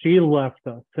when she left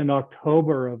us in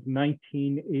October of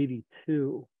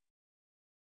 1982,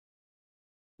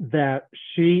 that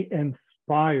she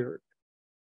inspired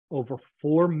over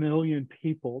 4 million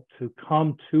people to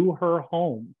come to her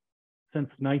home since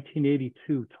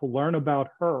 1982 to learn about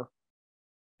her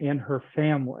and her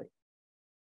family.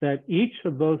 That each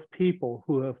of those people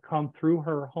who have come through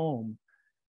her home,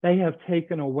 they have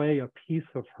taken away a piece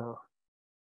of her,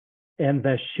 and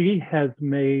that she has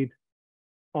made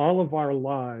all of our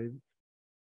lives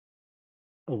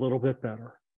a little bit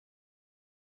better.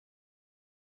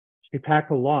 She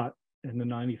packed a lot in the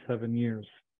 97 years.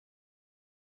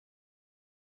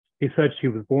 He said she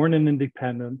was born in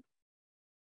independence.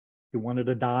 She wanted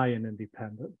to die in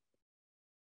independence.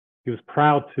 He was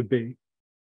proud to be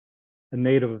a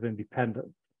native of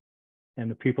Independence, and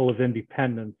the people of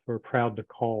Independence were proud to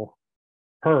call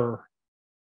her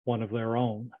one of their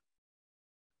own.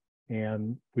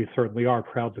 And we certainly are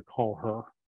proud to call her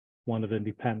one of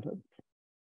Independence.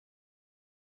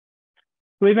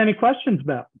 Do we have any questions,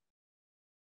 Beth?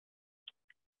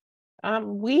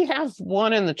 We have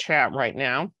one in the chat right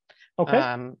now.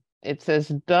 Okay. It says,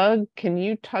 Doug, can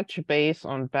you touch base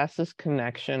on Bess's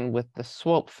connection with the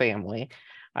Swope family?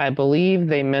 I believe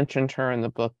they mentioned her in the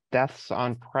book Deaths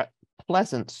on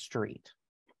Pleasant Street.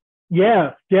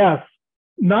 Yes, yes.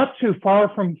 Not too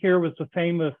far from here was the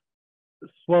famous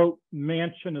Swope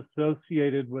mansion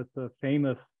associated with the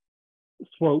famous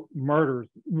Swope murders.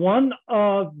 One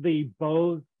of the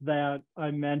beaux that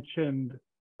I mentioned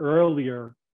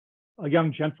earlier, a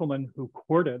young gentleman who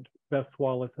courted Bess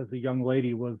Wallace as a young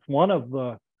lady, was one of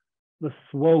the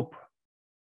Swope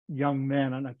young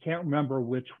men, and I can't remember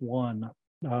which one.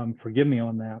 Forgive me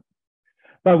on that.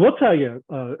 But I will tell you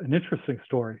an interesting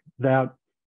story that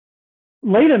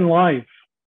late in life,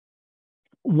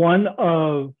 one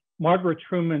of Margaret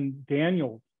Truman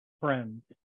Daniels' friends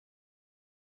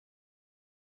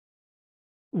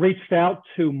reached out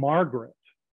to Margaret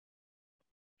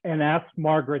and asked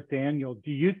Margaret Daniel,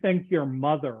 do you think your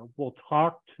mother will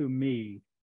talk to me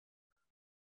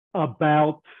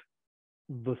about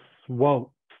the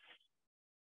Swopes?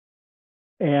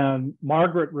 And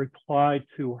Margaret replied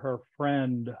to her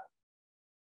friend,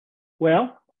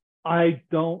 well, I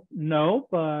don't know,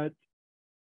 but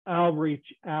I'll reach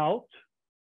out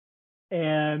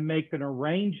and make an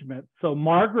arrangement. So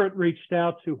Margaret reached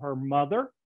out to her mother.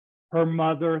 Her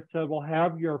mother said, well,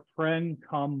 have your friend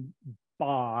come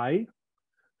by.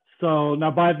 So now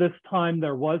by this time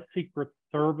there was Secret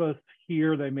Service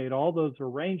here. They made all those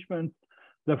arrangements.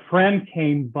 The friend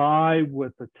came by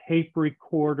with a tape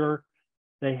recorder.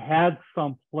 They had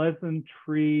some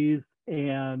pleasantries,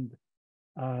 and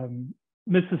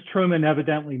Mrs. Truman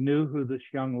evidently knew who this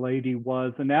young lady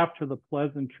was. And after the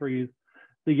pleasantries,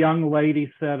 the young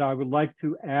lady said, I would like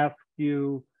to ask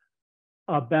you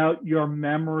about your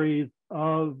memories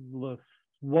of the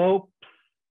Swopes,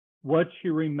 what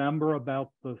you remember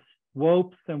about the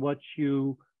Swopes, and what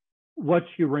you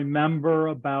remember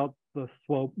about the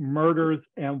Swope murders,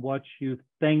 and what you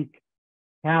think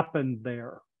happened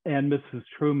there. And Mrs.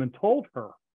 Truman told her,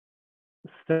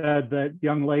 said that,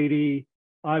 young lady,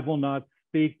 I will not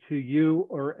speak to you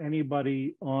or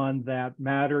anybody on that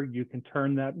matter. You can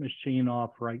turn that machine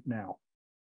off right now.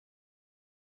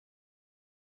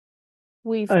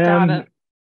 We've got it.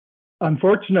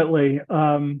 Unfortunately,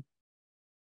 that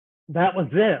was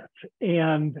it.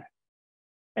 And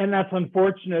that's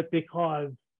unfortunate because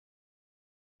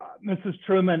Mrs.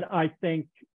 Truman, I think,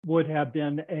 would have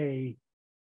been a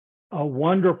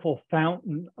wonderful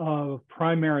fountain of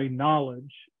primary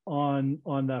knowledge on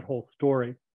that whole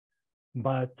story.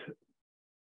 But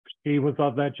she was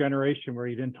of that generation where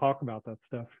you didn't talk about that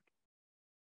stuff.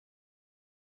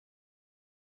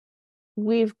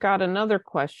 We've got another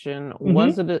question.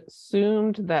 Was it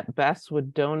assumed that Bess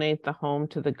would donate the home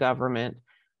to the government?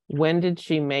 When did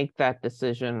she make that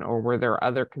decision, or were there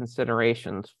other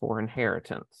considerations for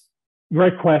inheritance?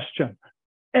 Great question.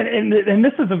 And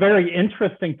this is a very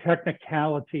interesting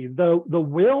technicality. The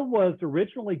will was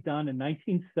originally done in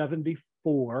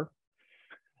 1974.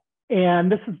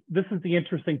 And this is the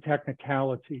interesting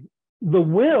technicality. The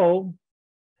will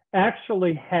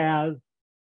actually has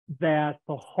that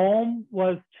the home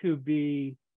was to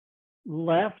be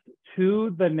left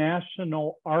to the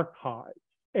National Archives.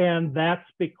 And that's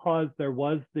because there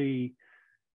was the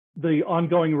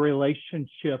ongoing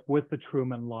relationship with the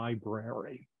Truman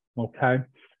Library, okay?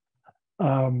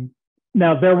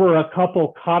 Now, there were a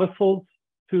couple codicils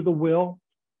to the will,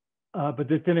 but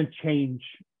it didn't change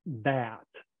that.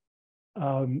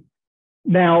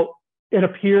 Now, it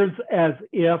appears as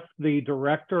if the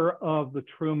director of the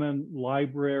Truman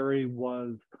Library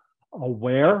was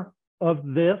aware of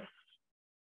this.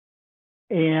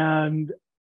 And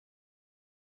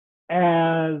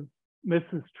as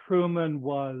Mrs. Truman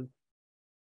was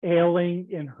ailing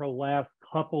in her last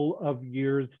couple of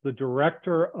years, the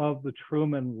director of the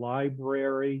Truman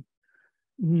Library,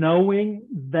 knowing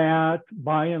that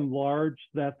by and large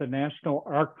that the National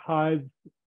Archives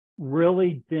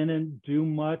really didn't do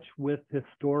much with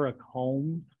historic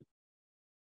homes,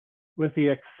 with the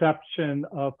exception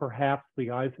of perhaps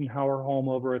the Eisenhower home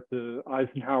over at the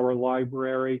Eisenhower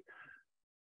Library,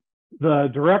 the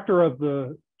director of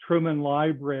the Truman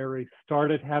Library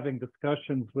started having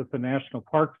discussions with the National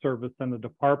Park Service and the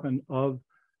Department of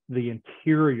the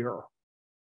Interior.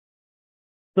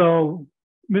 So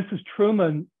Mrs.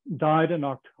 Truman died in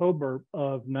October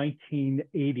of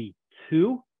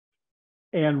 1982.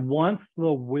 And once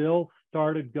the will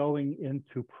started going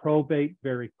into probate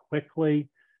very quickly,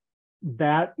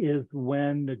 that is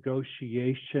when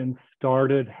negotiations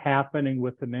started happening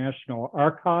with the National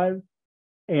Archives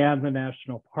and the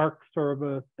National Park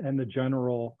Service and the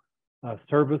General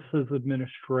Services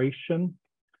Administration.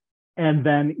 And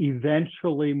then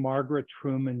eventually Margaret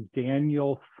Truman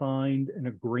Daniel signed an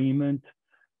agreement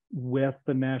with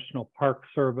the National Park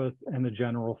Service and the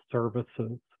General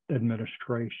Services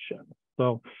Administration.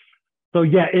 So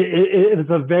yeah, it is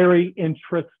a very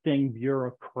interesting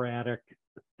bureaucratic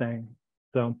thing.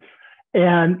 So,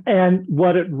 and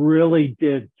what it really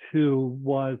did too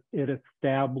was it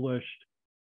established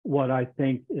what I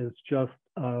think is just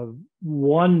a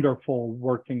wonderful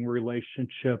working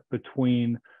relationship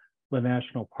between the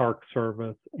National Park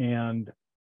Service and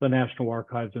the National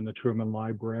Archives and the Truman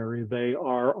Library. They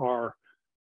are our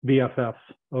BFFs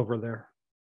over there.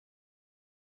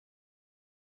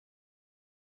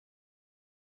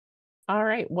 All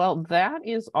right, well, that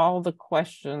is all the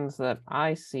questions that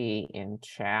I see in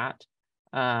chat.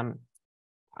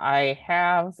 I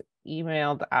have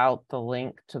emailed out the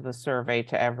link to the survey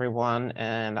to everyone,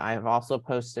 and I've also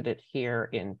posted it here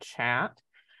in chat.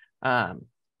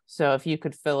 So if you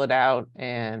could fill it out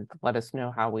and let us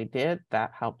know how we did,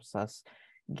 that helps us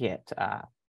get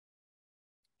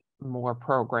more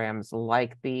programs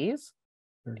like these.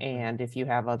 And if you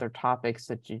have other topics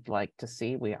that you'd like to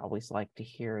see, we always like to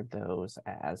hear those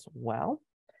as well.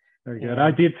 Very good. I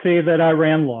did say that I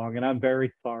ran long, and I'm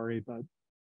very sorry, but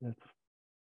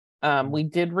it's... we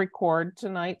did record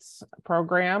tonight's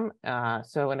program,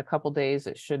 so in a couple days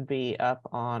it should be up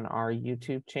on our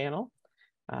YouTube channel.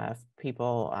 If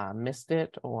people missed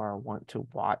it or want to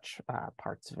watch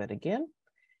parts of it again.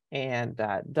 And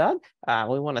Doug,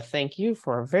 we want to thank you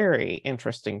for a very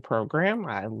interesting program.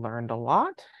 I learned a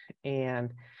lot,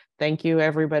 and thank you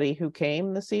everybody who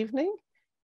came this evening.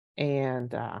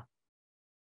 And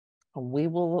we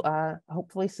will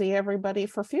hopefully see everybody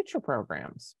for future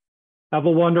programs. Have a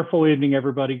wonderful evening,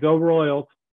 everybody. Go Royals.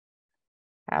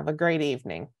 Have a great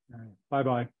evening.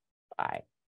 Bye-bye. Bye.